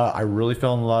 I really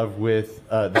fell in love with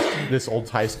this old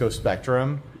Teisco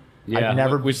Spectrum. Yeah, I've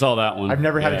never, we saw that one. I've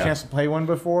never had a Yeah. chance to play one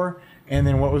before. And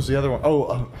then what was the other one?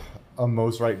 Oh, a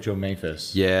Mosrite Joe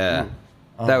Maphis. Yeah.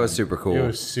 That was super cool. It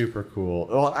was super cool.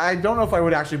 Well, I don't know if I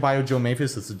would actually buy a Joe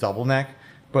Maphis that's a double neck,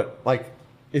 but like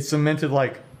it cemented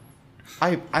like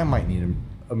I might need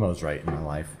a Mosrite in my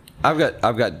life. I've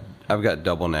got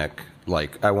double neck.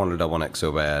 Like I want a double neck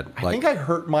so bad. I Like think I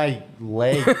hurt my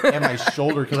leg and my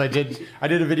shoulder because I did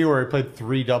a video where I played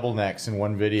 3 double necks in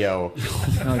one video,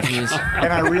 Oh, jeez.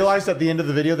 and I realized at the end of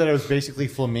the video that I was basically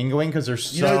flamingoing because they're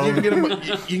so. You know,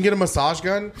 you can get a massage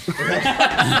gun.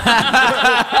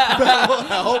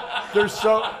 They're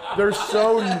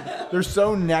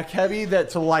so neck heavy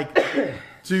that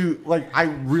I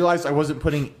realized I wasn't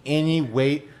putting any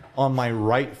weight on my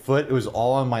right foot. It was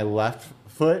all on my left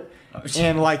foot.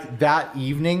 And like that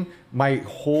evening, my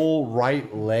whole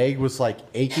right leg was like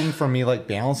aching from me like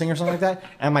balancing or something like that.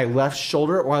 And my left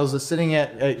shoulder, while I was sitting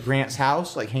at Grant's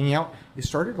house, like hanging out, it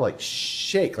started to like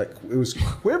shake, like it was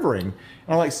quivering. And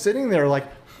I'm like sitting there like,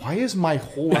 why is my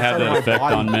whole left Have side of that my effect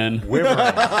body on men. quivering?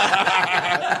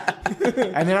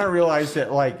 And then I realized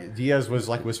that like Diaz was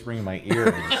like whispering in my ear.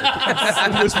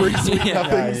 Whispering sweet Yeah.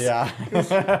 nothings. Yeah.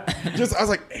 Just, I was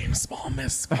like, aim small,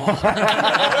 miss small.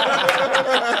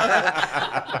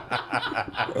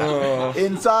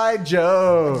 Inside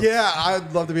joke. Yeah,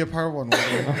 I'd love to be a part of one.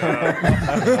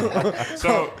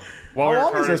 So while How we were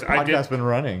long has this Carter's, I podcast did been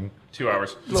running? 2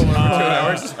 hours.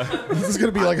 This is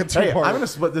gonna be like a Hey, two-part. I'm going to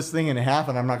split this thing in half,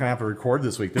 and I'm not going to have to record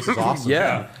this week. This is awesome.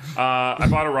 Yeah. I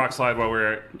bought a rock slide while we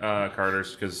were at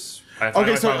Carter's because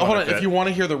Okay, so hold on. If you want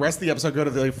to hear the rest of the episode, go to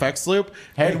the effects loop,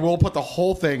 Hey. and we'll put the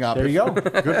whole thing up. There you go.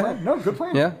 Good plan. No, good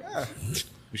plan. Yeah.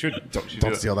 we should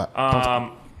Don't steal that.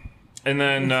 And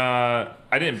then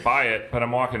I didn't buy it, but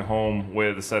I'm walking home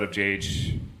with a set of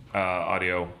JH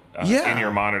audio Yeah.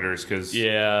 in-ear monitors because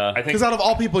Yeah. I think Because out of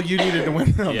all people, you needed to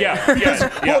win them. yeah.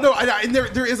 Well, no, and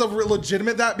there is a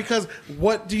legitimate that because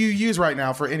what do you use right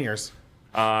now for in-ears?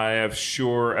 I have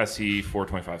Shure SE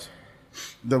 425s.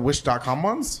 The Wish.com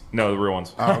ones? No, the real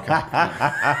ones. Oh, okay.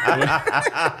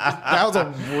 That was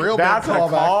a real That's big a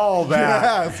callback. callback.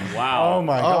 Yes. Wow. Oh,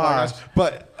 my Oh my gosh. gosh!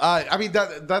 But I mean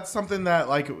that's something that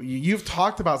like you've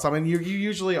talked about something. You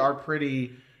usually are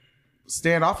pretty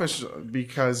standoffish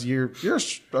because you're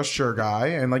a sure guy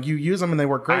and like you use them and they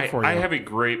work great for you. I have a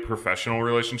great professional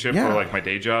relationship Yeah. for like my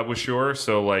day job with Shure.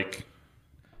 So like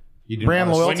You do Brand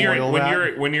not loyalty. spoil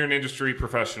that? when you're an industry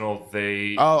professional,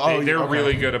 they're okay.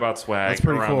 really good about swag That's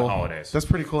pretty around cool. the holidays. That's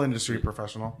pretty cool. Industry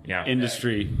professional. yeah.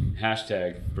 Industry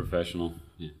hashtag professional.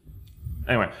 Yeah.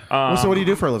 Anyway, So what do you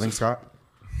do for a living, Scott?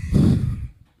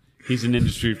 He's an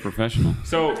industry professional.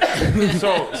 So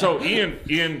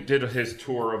Ian did his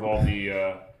tour of all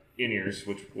the in-ears,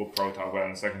 which we'll probably talk about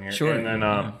in a second here. Sure. And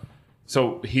then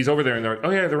so he's over there and they're like, oh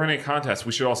yeah, they're running a contest.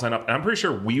 We should all sign up. And I'm pretty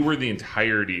sure we were the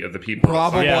entirety of the people. that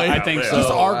Probably. signed up Yeah, I that think list. so. Just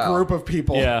our wow. group of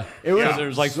people. Yeah. It was,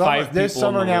 There's like summer- 5 This people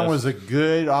on summer the now list. was a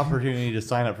good opportunity to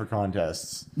sign up for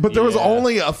contests. But there was Yeah.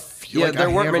 only a few. Yeah, like, there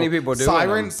a weren't many handful. people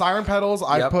doing them. Siren pedals.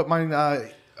 I Yep. put mine.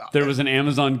 There was an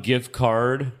Amazon gift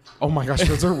card Oh my gosh,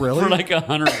 those are really. for like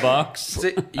 $100.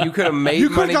 See, you could have made you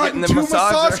could money have getting gotten the 2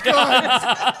 massage massager.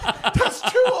 guns. That's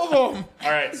 2 of them.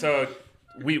 All right, so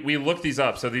we looked these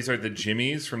up. So these are the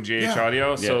Jimmies from GH Yeah.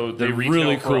 Audio. So Yeah, they they're retail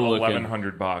really for cool looking.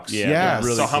 $1,100. Yeah, Yes. they're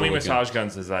really So how cool many looking. massage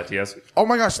guns is that, Diaz? Oh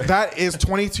my gosh, that is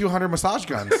 2,200 massage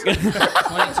guns.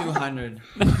 2,200.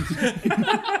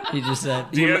 He just said.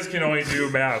 Diaz can only do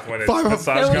math when it's Five-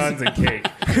 massage That was- guns and cake.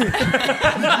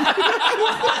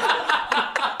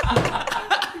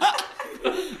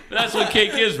 That's what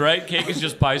cake is, right? Cake is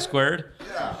just pi squared.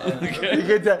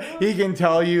 He can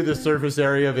tell you the surface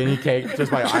area of any cake just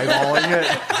by eyeballing it.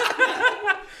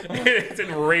 It's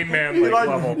in Rain Man Like,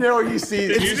 level. you know, you see.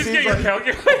 Did you just get your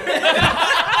calculator?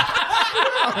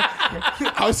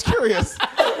 I was curious.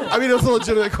 I mean, it was a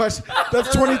legitimate question. That's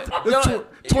 20. That's No,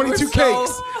 22 you were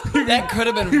cakes. so- That could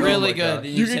have been really good. God.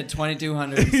 You said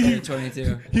 2,200 instead of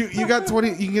 22. You got 20.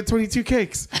 You can get 22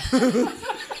 cakes. They're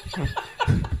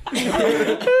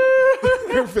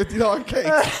 $50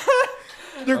 cakes.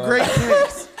 They're great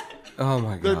cakes. Oh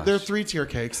my god. They're 3-tier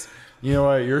cakes. You know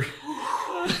what? You're.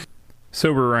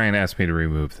 Sober Ryan asked me to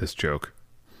remove this joke.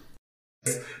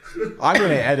 I'm going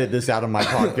to edit this out of my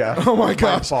podcast. Oh my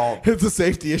gosh, fault. it's a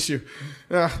safety issue.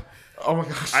 Yeah. Oh my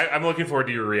gosh. I'm looking forward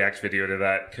to your react video to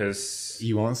that because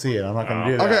You won't see it. I'm not going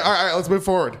to do that. Okay, all right, let's move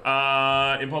forward.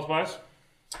 impulse buys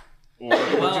or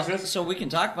Well, purchases. so we can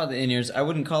talk about the in-ears. I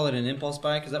wouldn't call it an impulse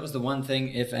buy because that was the one thing,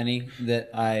 if any, that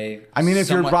I. I mean, if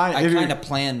you're buying- I if you're- kind of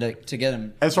planned to get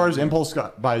them. As far as impulse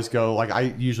buys go, like I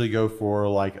usually go for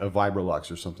like a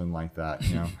Vibrolux or something like that.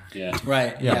 You know, Yeah.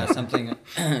 Right. Yeah. Something.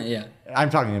 Yeah. I'm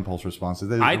talking impulse responses.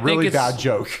 That is I a think really it's- bad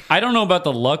joke. I don't know about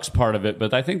the Lux part of it,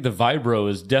 but I think the Vibro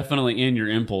is definitely in your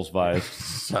impulse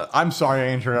buys. I'm sorry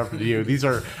I interrupted you. These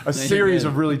are a series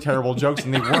of really terrible jokes,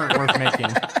 and they weren't worth making.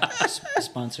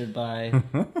 Sponsored by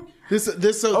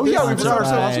Oh yeah, we've done our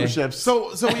sponsorships.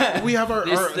 So we have our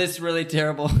this really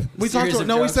terrible. we talked series about, of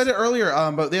no, we jokes. said it earlier,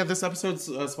 but yeah, this episode's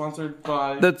sponsored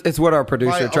by. It's what our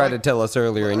producer Like- tried to tell us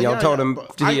earlier, and y'all Yeah, told yeah, him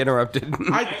but he interrupted.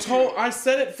 I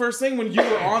said it first thing when you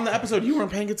were on the episode. You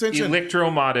weren't paying attention.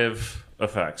 Electromotive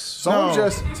effects. Someone No.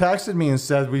 just texted me and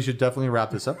said we should definitely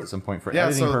wrap this up at some point for Yeah,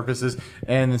 editing so- purposes,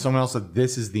 and then someone else said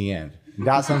this is the end.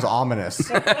 That sounds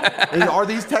ominous. Are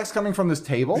these texts coming from this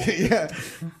table? Yeah,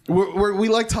 we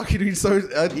like talking to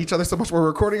each other so much. We're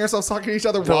recording ourselves talking to each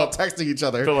other while texting each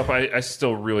other. Philip, I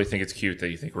still really think it's cute that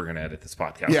you think we're going to edit this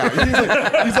podcast. Yeah,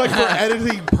 he's like for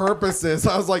editing purposes.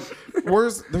 I was like,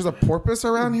 there's a porpoise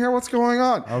around here? What's going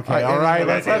on? Okay, all right.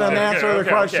 Let's let him answer the okay,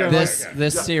 question. okay.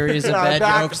 This series of bad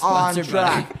back jokes on sponsored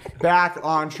by. track. Back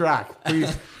on track.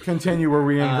 Please continue where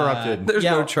we interrupted. There's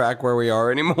Yeah. no track where we are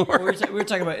anymore. We were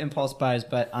talking about impulse buys,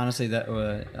 but honestly, that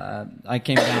I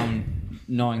came down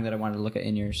knowing that I wanted to look at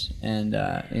in-ears, and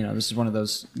this is one of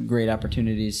those great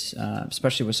opportunities,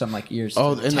 especially with something like ears.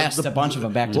 Oh, to and test a bunch of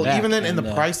them back to Well, back. even then, and and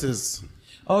the prices.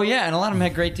 Oh yeah, and a lot of them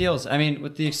had great deals. I mean,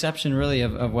 with the exception really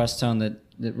of Westone that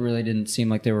really didn't seem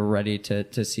like they were ready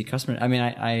to see customers. I mean,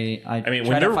 I when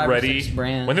tried they're out 5 or ready, 6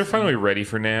 brands. when they're finally ready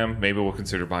for NAMM, maybe we'll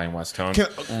consider buying Westone. Can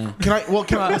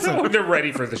I listen? When they're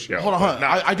ready for the show. Hold on.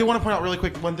 I do want to point out really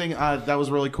quick one thing that was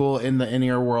really cool in the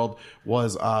in-ear world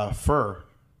was FIR.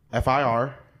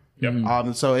 FIR.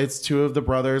 Yep. So it's 2 of the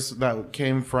brothers that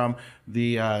came from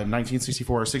the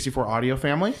 1964 or 64 audio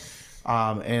family,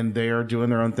 and they are doing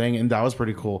their own thing, and that was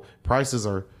pretty cool. Prices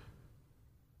are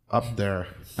up there.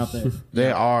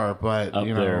 They are, but Up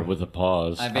there with a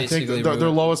pause. I I think basically their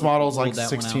lowest model is like ruled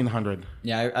that one out. 1600.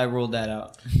 Yeah, I ruled that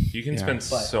out. You can spend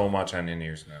so much on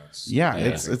in-ears now. Yeah,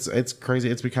 it's crazy.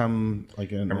 It's become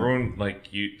like an Remember when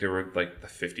there were like the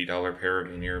 $50 pair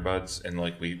of in-earbuds, and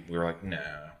like we were like, no.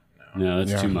 No,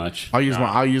 that's too much. I'll use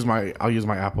my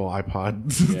Apple iPod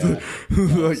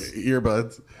like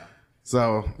earbuds.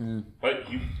 So But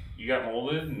you got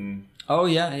molded and Oh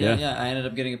yeah. I ended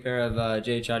up getting a pair of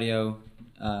JH Audio.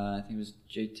 I think it was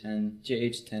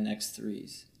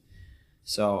JH10X3s.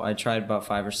 So I tried about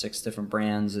 5 or 6 different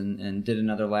brands and did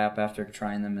another lap after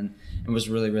trying them and was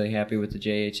really, really happy with the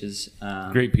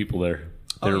JHs. Great people there.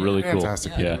 They're really cool.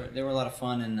 Fantastic. Yeah, they were a lot of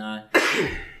fun, and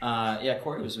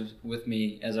Corey was with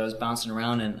me as I was bouncing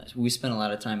around, and we spent a lot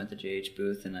of time at the JH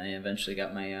booth, and I eventually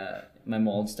got my my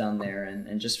molds down there,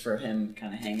 and just for him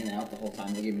kind of hanging out the whole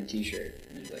time, they gave him a T-shirt,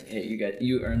 and he's like, "Hey,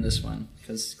 you earned this one,"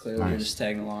 because clearly you're just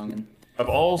tagging along. And of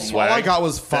all swag, all I got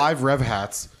was 5 Rev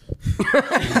hats.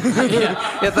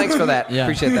 Yeah, thanks for that. Yeah.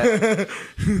 Appreciate that.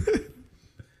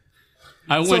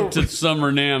 I went to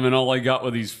Summer NAMM and all I got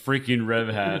were these freaking Rev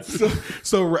hats.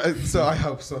 So I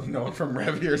hope no one from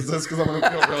Rev hears this because I'm gonna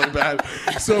feel really bad.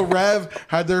 So Rev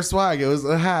had their swag. It was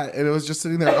a hat, and it was just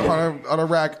sitting there on a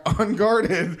rack,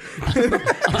 unguarded.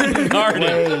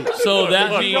 Unguarded. So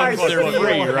that means they're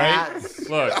free, right?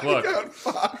 look.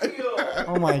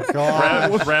 Oh my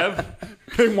god. Rev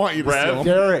They want you to steal them.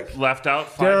 Derek. left out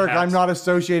 5 Derek, hats. I'm not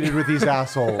associated with these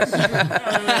assholes.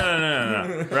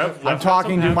 No. Rev I'm left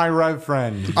talking out to some my Rev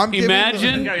friend. I'm giving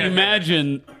Imagine, Yeah.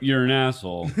 imagine you're an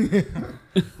asshole.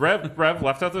 Rev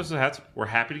left out those hats. We're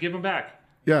happy to give them back.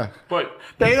 Yeah. But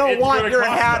They don't it's want gonna your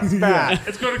cost hats them. back.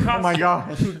 It's going to cost Oh my you.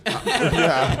 god.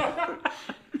 Yeah.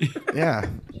 Yeah.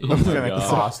 It's gonna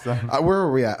cost them. Where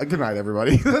are we at? Good night,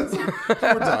 everybody.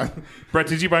 We're done. Brett,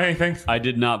 did you buy anything? I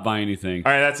did not buy anything.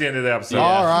 All right, that's the end of the episode.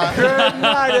 All right. Good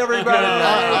night,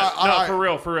 everybody.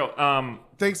 No, for real.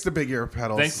 Thanks to Big Ear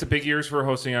Pedals. Thanks to Big Ears for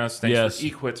hosting us. Thanks Yes. for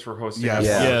Equits for hosting Yes. us.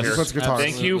 Yes. Here. Equits Guitars.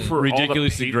 Thank you for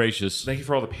Ridiculously all the gracious. Thank you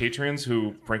for all the patrons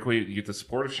who, frankly, you get the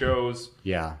support of shows.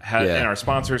 Yeah. And our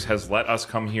sponsors has let us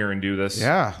come here and do this.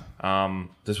 Yeah.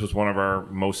 This was one of our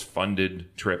most funded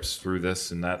trips through this,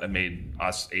 and that made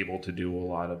us able to do a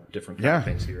lot of different kind of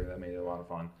things here. That made it a lot of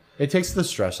fun. It takes the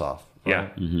stress off. Yeah.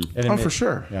 And it Oh, for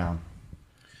sure. Yeah.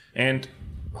 And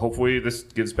hopefully this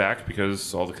gives back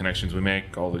because all the connections we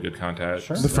make, all the good content,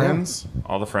 The friends.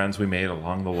 all the friends we made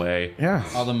along the way. Yeah.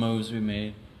 all the moves we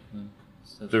made.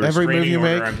 The Every move restraining you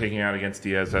order make. I'm taking out against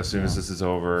Diaz as soon as this is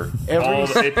over.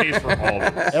 Every- It pays for all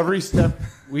of it. Every step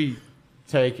we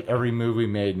take, every move we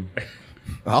made,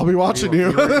 I'll be watching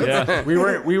you. Yeah. we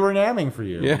were namming for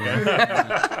you.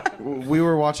 We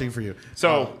were watching for you.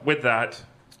 So with that,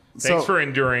 thanks for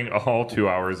enduring all 2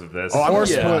 hours of this. Or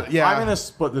split. Yeah. I'm gonna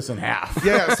split this in half.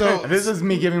 Yeah. So This is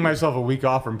me giving myself a week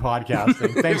off from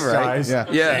podcasting. Thanks, Right. guys. yeah.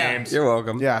 Yeah, James. you're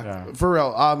welcome. Yeah. For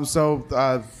real. So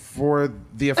for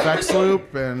the effects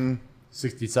loop and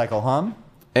 60 cycle hum.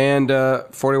 And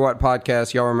 40 Watt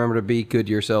Podcast, y'all remember to be good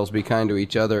to yourselves, be kind to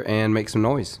each other, and make some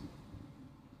noise.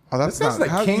 oh, that's That's not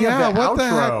the king of the what the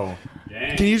heck?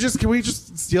 outro. Can we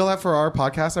just steal that for our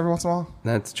podcast every once in a while?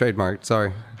 That's trademarked.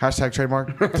 Sorry. Hashtag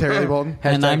trademark Terry Lee Bolton.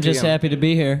 And I'm just TM. happy to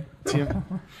be here.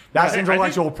 That's I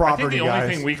intellectual think property, the only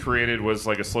guys. thing we created was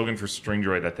like a slogan for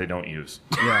Stringjoy that they don't use.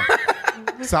 Yeah.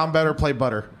 Sound better, play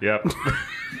butter. Yep.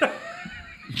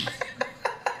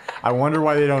 I wonder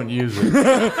why they don't use it.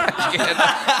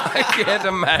 I can't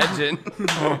imagine.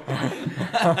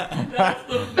 That's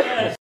the